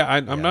now. Yeah,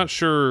 I'm not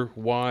sure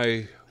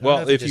why.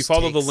 Well, if you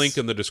follow the link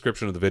in the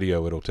description of the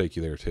video, it'll take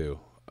you there too.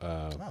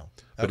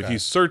 But if you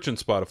search in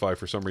Spotify,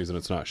 for some reason,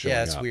 it's not showing up.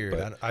 Yeah, it's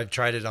weird. I've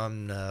tried it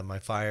on my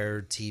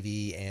Fire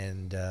TV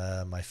and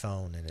my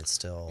phone, and it's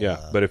still...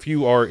 Yeah, but if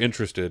you are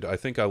interested, I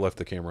think I left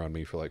the camera on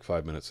me for like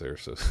 5 minutes there.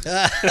 So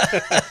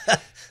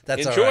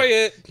That's enjoy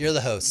it. You're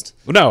the host.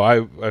 No,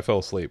 I fell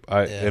asleep.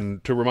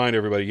 And to remind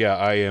everybody,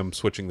 I am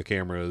switching the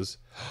cameras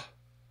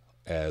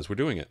as we're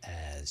doing it.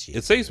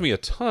 It saves me a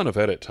ton of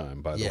edit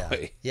time, by the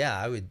way. Yeah,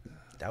 I would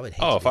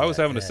hate if I was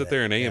having to sit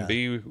there and A and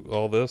B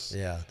all this,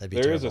 that'd be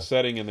there terrible. is a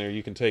setting in there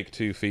you can take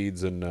 2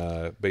 feeds and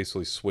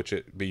basically switch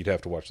it, but you'd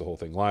have to watch the whole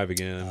thing live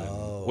again,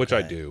 which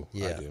I do.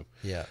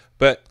 Yeah.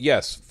 But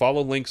yes,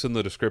 follow links in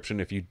the description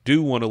if you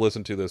do want to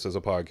listen to this as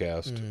a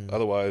podcast.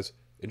 Otherwise,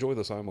 enjoy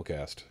the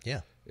simulcast.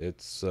 Yeah.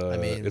 It's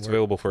it's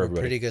available for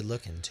everybody. Pretty good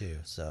looking too,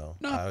 so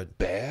not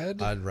bad.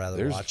 I'd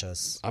rather watch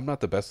us. I'm not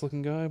the best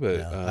looking guy,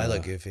 but I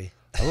look goofy.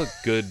 I look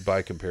good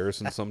by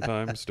comparison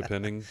sometimes,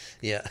 depending.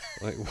 Yeah.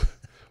 Like,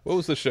 what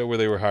was the show where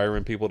they were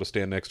hiring people to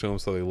stand next to them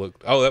so they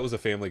looked? Oh, that was a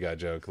Family Guy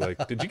joke.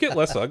 Like, did you get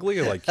less ugly?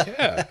 You're like,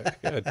 yeah,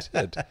 I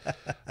did. I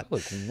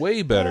look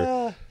way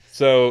better.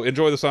 So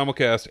enjoy the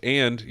simulcast,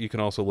 and you can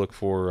also look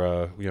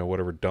for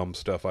whatever dumb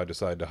stuff I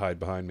decide to hide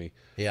behind me.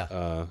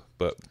 Yeah.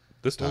 But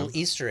this time, little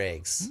Easter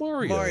eggs.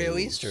 Mario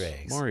Easter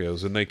eggs.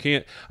 Marios, and they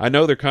can't. I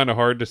know they're kind of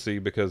hard to see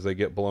because they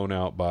get blown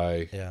out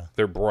by. Yeah.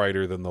 They're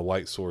brighter than the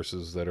light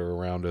sources that are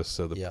around us,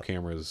 so the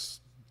cameras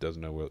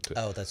doesn't know what to.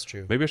 Oh, that's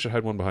true. Maybe I should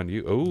hide one behind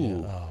you.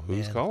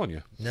 Who's calling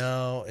you?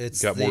 No,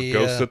 it's got more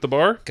ghosts at the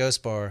bar.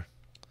 Ghost bar.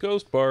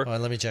 Ghost bar.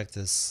 Let me check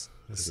this.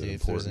 Let's see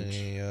if there's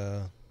any.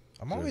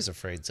 I'm always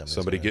afraid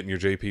somebody getting your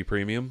JP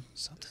Premium.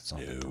 Something's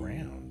on the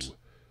ground.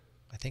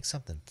 I think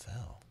something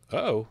fell.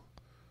 Oh.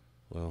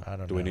 Well, I don't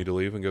know. Do we need to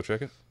leave and go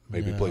check it?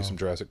 Maybe play some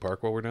Jurassic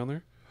Park while we're down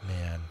there?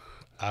 Man,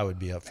 I would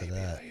be up for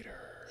that. Later.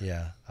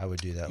 Yeah, I would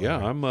do that later.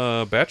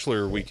 I'm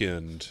bachelor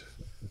weekend.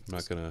 I'm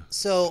not going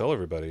to tell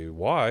everybody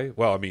why.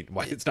 Well, I mean,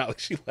 it's not like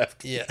she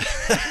left. Yeah.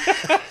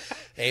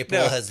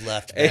 April has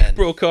left, Ben.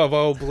 April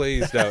Cavo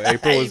Blaze. No,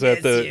 April is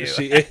at the...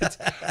 She is.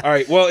 All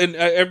right, well, and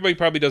everybody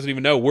probably doesn't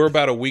even know. We're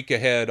about a week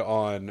ahead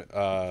on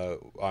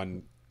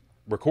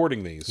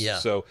recording these. Yeah.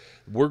 So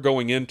we're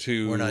going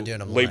into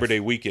Labor Day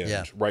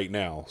weekend right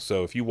now.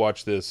 So if you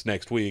watch this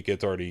next week,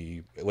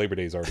 Labor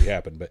Day's already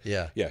happened. But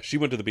yeah, she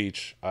went to the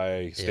beach.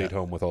 I stayed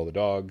home with all the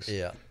dogs.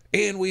 Yeah.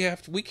 And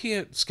we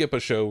can't skip a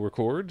show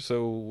record,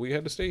 so we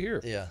had to stay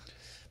here. Yeah.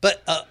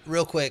 But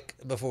real quick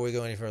before we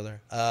go any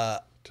further,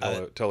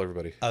 tell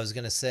everybody. I was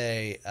gonna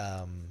say,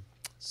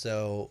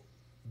 so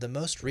the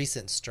most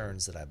recent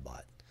Sterns that I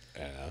bought,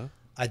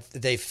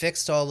 they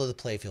fixed all of the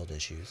playfield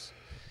issues.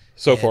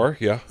 So far,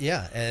 yeah.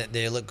 Yeah, and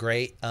they look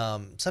great.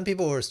 Some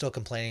people were still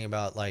complaining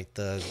about like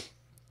the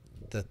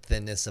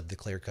thinness of the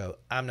clear coat.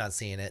 I'm not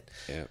seeing it.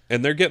 Yeah,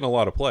 and they're getting a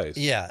lot of plays.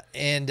 Yeah,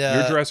 and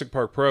your Jurassic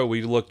Park Pro,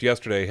 we looked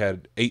yesterday,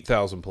 had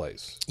 8,000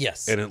 plays.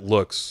 Yes, and it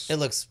looks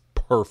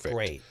perfect.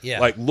 Great, yeah.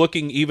 Like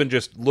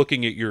just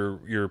looking at your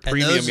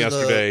premium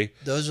yesterday.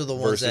 Those are the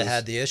ones that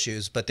had the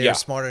issues, but they were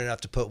smart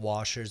enough to put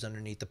washers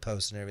underneath the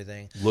post and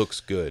everything. Looks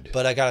good.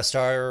 But I got a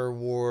Star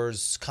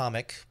Wars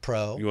Comic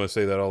Pro. You want to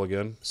say that all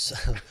again?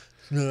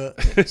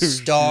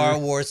 Star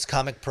Wars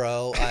Comic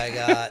Pro. I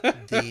got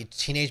the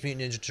Teenage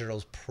Mutant Ninja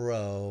Turtles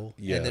Pro,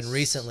 and then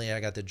recently I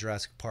got the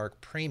Jurassic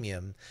Park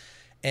Premium.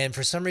 And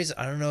for some reason,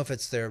 I don't know if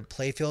it's their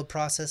playfield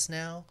process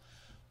now.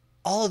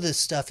 All of this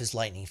stuff is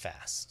lightning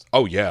fast.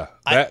 Oh yeah,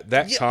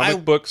 that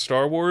comic book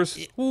Star Wars.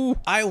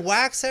 I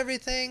wax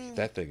everything.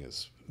 That thing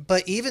is.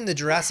 But even the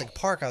Jurassic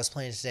Park I was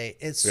playing today,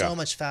 it's so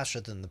much faster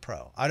than the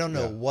Pro. I don't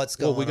know what's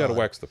going on. Well, we got to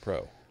wax the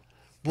Pro.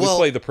 We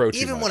play the Pro too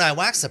even much. when I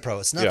wax the Pro,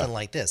 it's nothing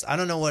like this. I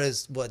don't know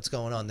what's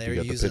going on. They're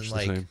using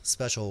like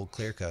special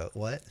clear coat.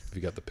 What? Have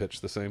you got the pitch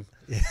the same?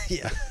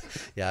 Yeah.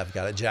 I've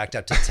got it jacked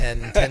up to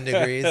 10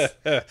 degrees.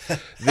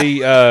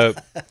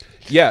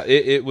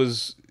 It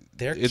was.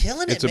 They're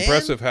killing it, It's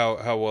impressive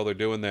how well they're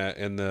doing that.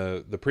 And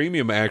the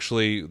premium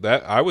actually,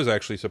 that I was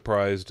actually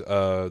surprised.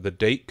 The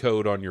date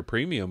code on your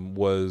premium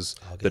was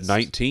August. The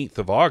 19th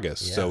of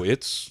August, so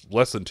it's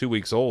less than 2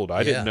 weeks old.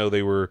 I didn't know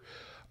they were.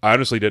 I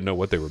honestly didn't know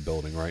what they were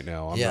building right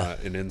now. I'm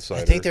not an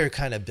insider. I think they're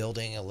kind of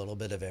building a little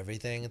bit of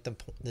everything at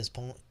this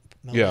point.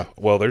 Yeah,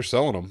 well, they're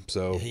selling them,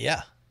 so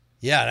yeah.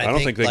 And I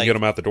don't think they can get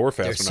them out the door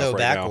fast enough. They're so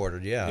back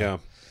ordered, yeah.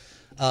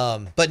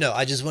 But no,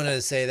 I just wanted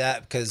to say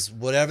that because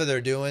whatever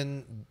they're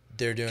doing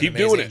an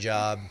amazing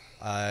job.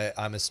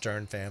 I'm a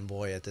Stern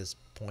fanboy at this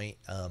point.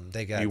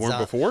 They got you weren't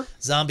before?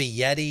 Zombie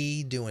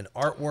Yeti doing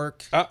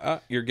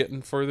artwork. You're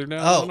getting further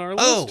down on our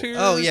list here.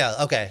 Oh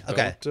yeah, okay.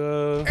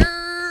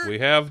 We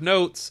have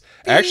notes.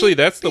 Actually,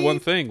 that's the one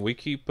thing we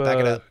keep. Back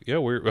it up. Yeah,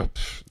 we're. Okay.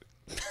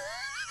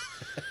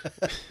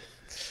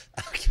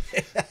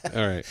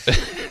 All right.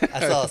 I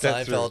saw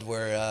Seinfeld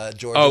where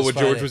George.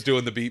 George was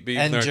doing the beep beep,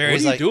 and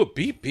Jerry's what do you do a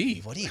beep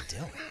beep? What are you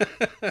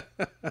doing?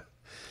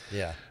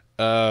 Yeah.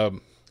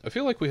 I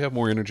feel like we have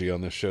more energy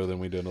on this show than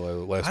we did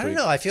last week. I don't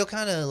know. I feel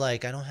kind of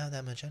like I don't have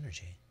that much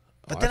energy.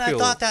 But then I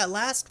thought that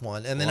last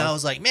one, and then I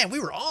was like, man, we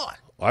were on.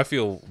 I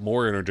feel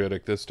more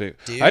energetic this day.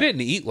 I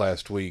didn't eat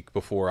last week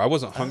before. I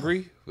wasn't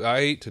hungry. I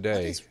ate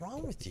today. What is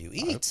wrong with you?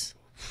 Eat.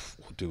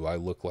 Do I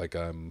look like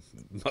I'm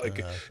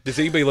like? Does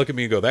anybody look at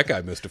me and go, "That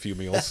guy missed a few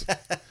meals"?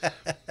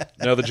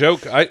 No, the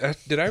joke.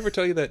 Did I ever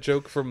tell you that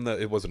joke from the?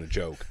 It wasn't a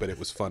joke, but it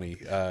was funny.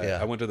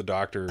 I went to the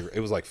doctor. It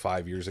was like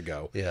 5 years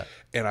ago. Yeah.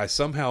 And I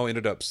somehow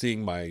ended up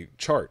seeing my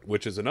chart,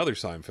 which is another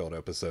Seinfeld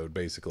episode,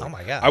 basically. Oh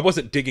my god! I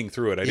wasn't digging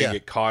through it. I didn't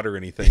get caught or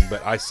anything,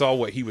 but I saw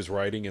what he was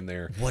writing in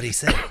there. What he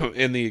said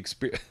in the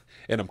experience.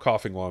 And I'm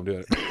coughing while I'm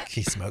doing it.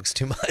 He smokes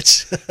too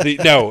much.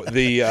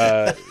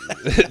 The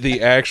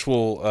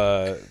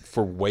actual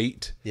for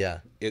weight. Yeah.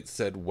 It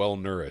said well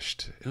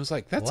nourished. It was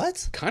like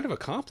that's kind of a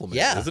compliment,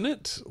 isn't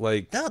it?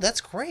 Like no,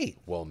 that's great.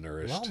 Well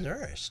nourished. Well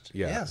nourished.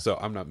 Yeah. So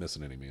I'm not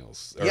missing any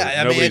meals.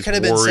 Yeah, I mean it could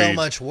have been so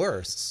much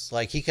worse.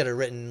 Like he could have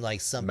written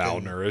like something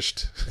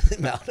malnourished,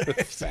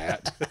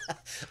 fat,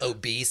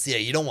 obese. Yeah,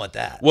 you don't want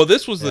that. Well,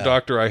 this was the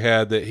doctor I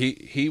had that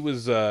he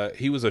was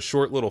a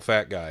short little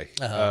fat guy.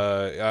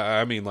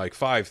 I mean like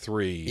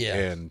 5'3"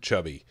 and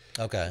chubby.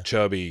 Okay.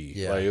 Chubby.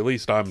 Yeah. Like at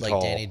least I'm like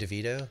tall. Like Danny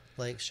DeVito,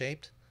 like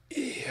shaped.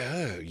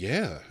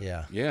 Yeah.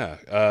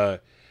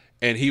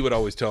 And he would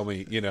always tell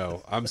me,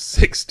 I'm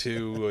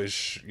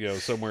 6'2",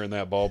 somewhere in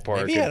that ballpark.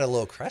 Maybe he had a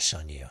little crush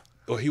on you.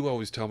 Well, he would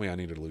always tell me I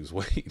needed to lose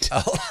weight.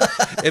 Oh.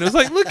 And it was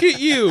like, look at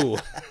you.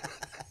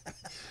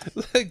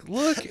 Like,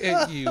 look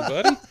at you,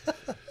 buddy.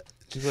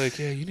 She's like,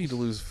 yeah, you need to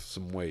lose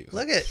some weight.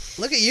 Look at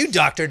you,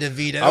 Dr.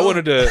 DeVito. I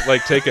wanted to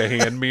like take a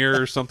hand mirror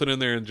or something in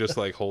there and just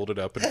like hold it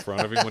up in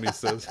front of him when he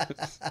says it.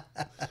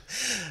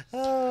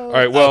 All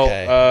right, well,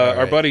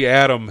 our buddy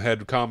Adam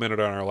had commented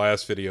on our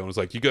last video and was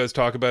like, you guys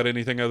talk about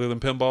anything other than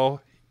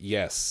pinball?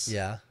 Yes.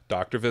 Yeah.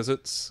 Doctor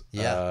visits.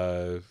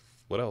 Yeah.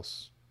 What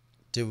else?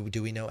 Do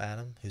we know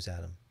Adam? Who's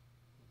Adam?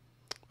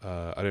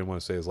 I didn't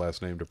want to say his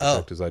last name to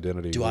protect his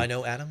identity. Do I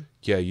know Adam?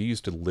 Yeah, you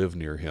used to live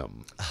near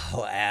him.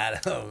 Oh,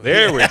 Adam.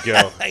 There we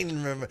go. I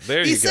remember.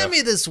 He sent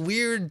me this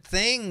weird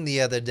thing the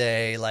other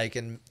day, like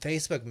in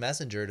Facebook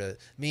Messenger to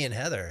me and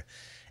Heather.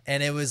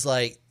 And it was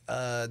like,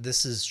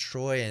 this is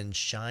Troy and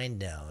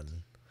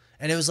Shinedown.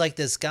 And it was like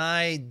this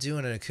guy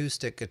doing an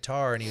acoustic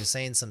guitar and he was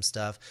saying some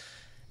stuff.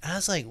 And I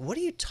was like, what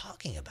are you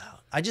talking about?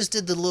 I just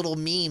did the little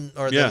meme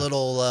or the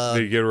little...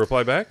 Did you get a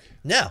reply back?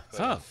 No.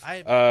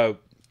 Oh.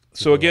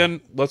 So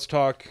again, let's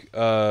talk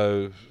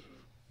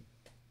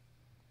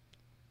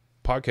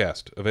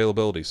podcast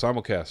availability,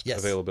 simulcast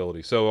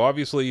availability. So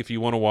obviously, if you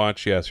want to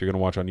watch, you're going to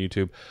watch on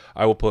YouTube.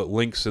 I will put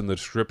links in the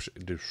description.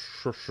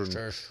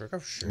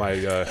 My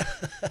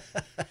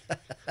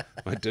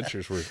my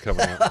dentures were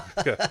coming out.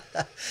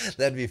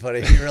 That'd be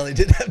funny if you really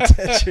did have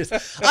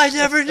dentures. I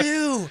never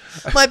knew.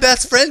 My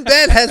best friend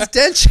Ben has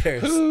dentures.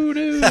 Who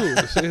knew?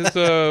 It's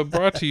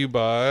brought to you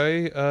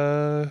by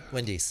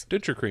Wendy's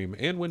denture cream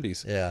and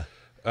Wendy's. Yeah.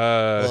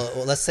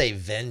 Well, let's say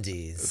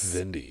Vendy's.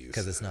 Vendy's.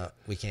 Because it's not,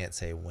 we can't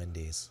say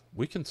Wendy's.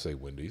 We can say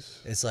Wendy's.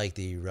 It's like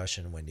the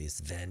Russian Wendy's.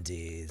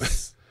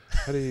 Vendy's.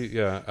 How do you?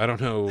 Yeah, I don't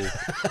know.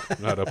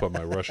 Not up on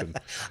my Russian.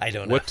 I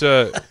don't know.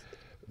 What?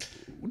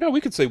 No,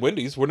 we could say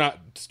Wendy's. We're not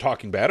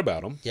talking bad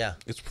about them. Yeah.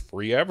 It's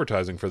free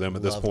advertising for them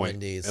at this point.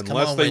 Wendy's.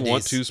 Unless they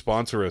want to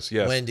sponsor us,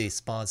 yes. Wendy's,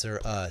 sponsor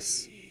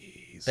us.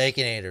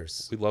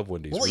 Baconators. We love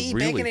Wendy's. We'll eat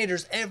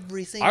Baconators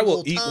every single time. I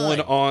will eat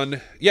one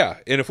on, yeah.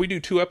 And if we do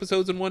 2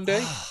 episodes in one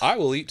day, I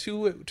will eat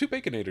two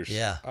Baconators.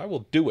 Yeah. I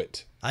will do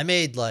it. I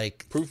made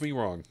like... Prove me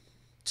wrong.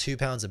 2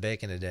 pounds of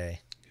bacon a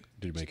day.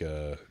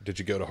 Did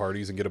you go to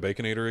Hardee's and get a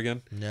Baconator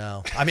again?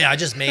 No. I mean, I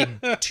just made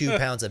 2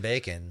 pounds of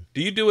bacon.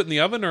 Do you do it in the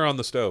oven or on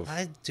the stove?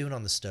 I do it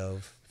on the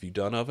stove. Have you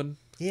done oven?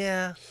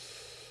 Yeah.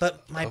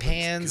 But my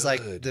pans,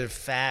 like, the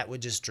fat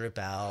would just drip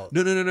out.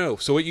 No.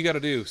 So what you got to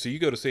do, so you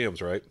go to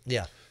Sam's, right?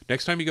 Yeah.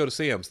 Next time you go to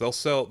Sam's,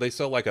 they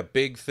sell like a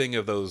big thing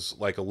of those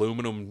like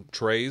aluminum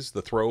trays,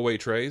 the throwaway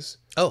trays.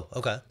 Oh,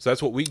 okay. So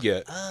that's what we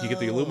get. You get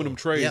the aluminum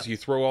trays, yep. You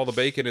throw all the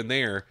bacon in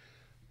there.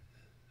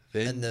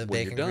 Then and the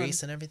bacon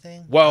grease and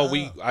everything? Well,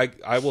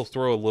 I will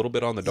throw a little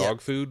bit on the dog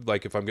food,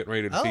 like if I'm getting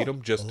ready to feed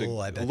them, just a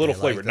little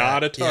flavor. Like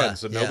not a ton,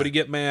 so nobody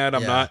get mad.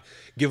 I'm not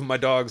giving my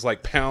dogs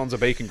like pounds of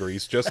bacon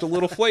grease, just a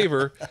little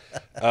flavor.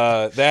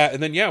 That,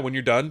 and then, when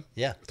you're done,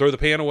 throw the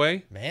pan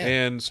away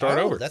and start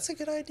over. That's a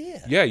good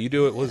idea. Yeah, you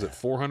do it, what is it,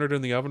 400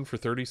 in the oven for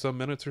 30-some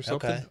minutes or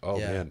something? Okay. Oh,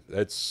 man.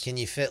 Can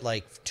you fit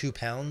like 2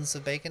 pounds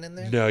of bacon in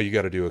there? No, you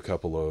got to do a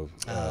couple of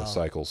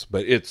cycles,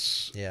 but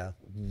it's...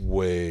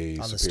 way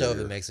on the superior.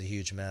 stove it makes a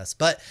huge mess,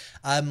 but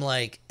I'm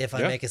like, if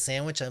I make a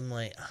sandwich, I'm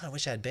like, I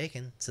wish I had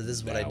bacon, so this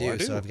is what I do.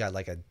 So I've got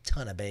like a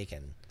ton of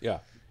bacon,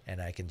 and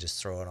I can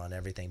just throw it on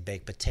everything.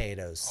 Baked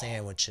potatoes,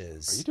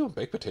 sandwiches. Are you doing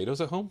baked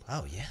potatoes at home?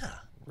 Oh yeah.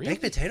 Really?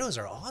 Baked potatoes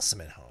are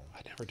awesome at home.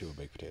 I never do a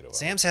baked potato.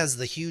 Sam's has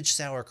the huge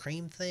sour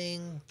cream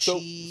thing,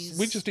 cheese. So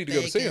we just need to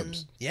go to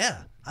Sam's.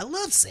 Yeah, I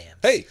love Sam's.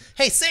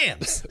 Hey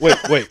Sam's. wait.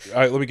 All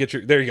right, let me get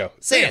your. There you go.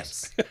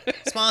 Sam's.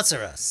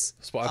 Sponsor us.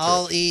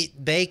 I'll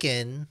eat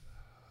bacon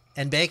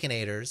and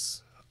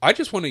Baconators. I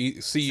just want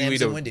to see you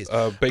eat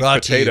a baked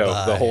Brought potato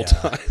the whole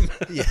time.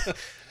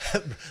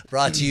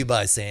 Brought to you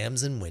by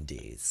Sam's and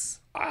Wendy's.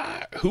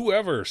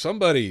 Whoever,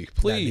 somebody,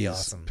 please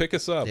awesome. Pick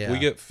us up. We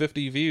get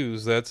 50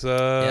 views. That's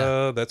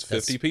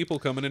 50 people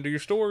coming into your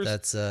stores.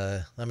 That's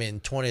I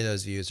mean, 20 of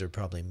those views are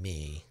probably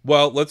me.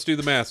 Well, let's do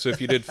the math. So if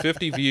you did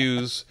 50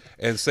 views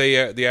and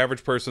say the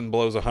average person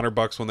blows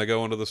 $100 when they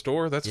go into the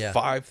store, that's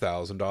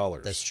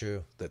 $5,000. That's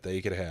true. That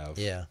they could have.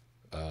 Yeah.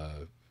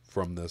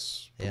 From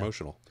this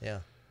promotional. Yeah.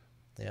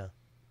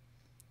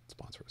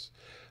 Sponsor us.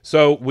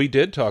 So we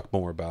did talk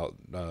more about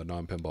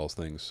non-pinballs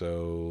things.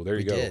 So there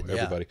you go,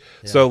 everybody.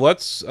 Yeah. So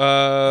let's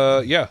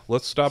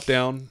stop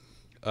down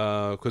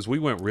because we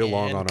went real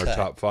long on our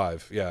top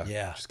 5. Yeah.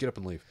 Just get up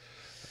and leave.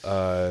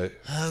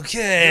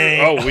 Okay.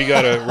 Oh, we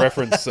got to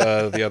reference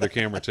the other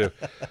camera too.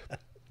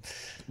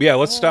 Yeah,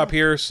 let's stop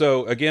here.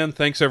 So again,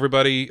 thanks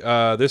everybody.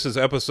 This is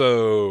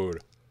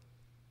episode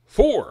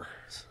 4.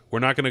 We're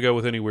not going to go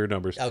with any weird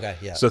numbers. Okay,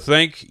 yeah. So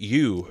thank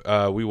you.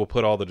 We will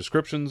put all the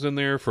descriptions in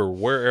there for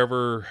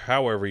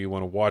however you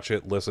want to watch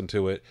it, listen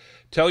to it.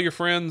 Tell your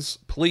friends,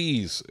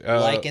 please.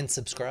 Like and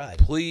subscribe.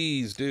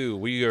 Please do.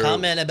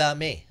 Comment about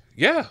me.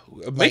 Yeah,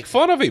 make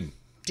fun of him.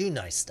 Do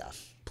nice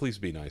stuff. Please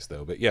be nice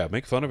though. But yeah,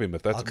 make fun of him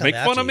if that's. Make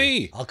fun of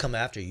me. I'll come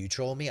after you. You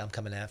troll me, I'm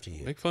coming after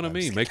you. Make fun of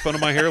me. Make fun of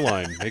my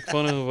hairline. Make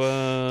fun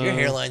of. Your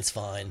hairline's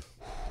fine.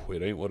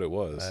 It ain't what it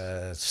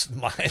was.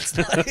 Mine's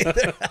not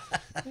either.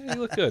 Yeah,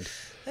 you look good.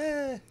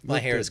 My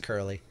hair is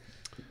curly.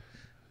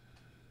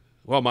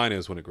 Well, mine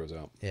is when it grows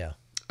out. Yeah.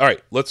 All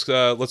right, let's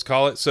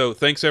call it. So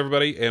thanks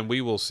everybody, and we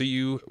will see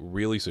you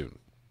really soon.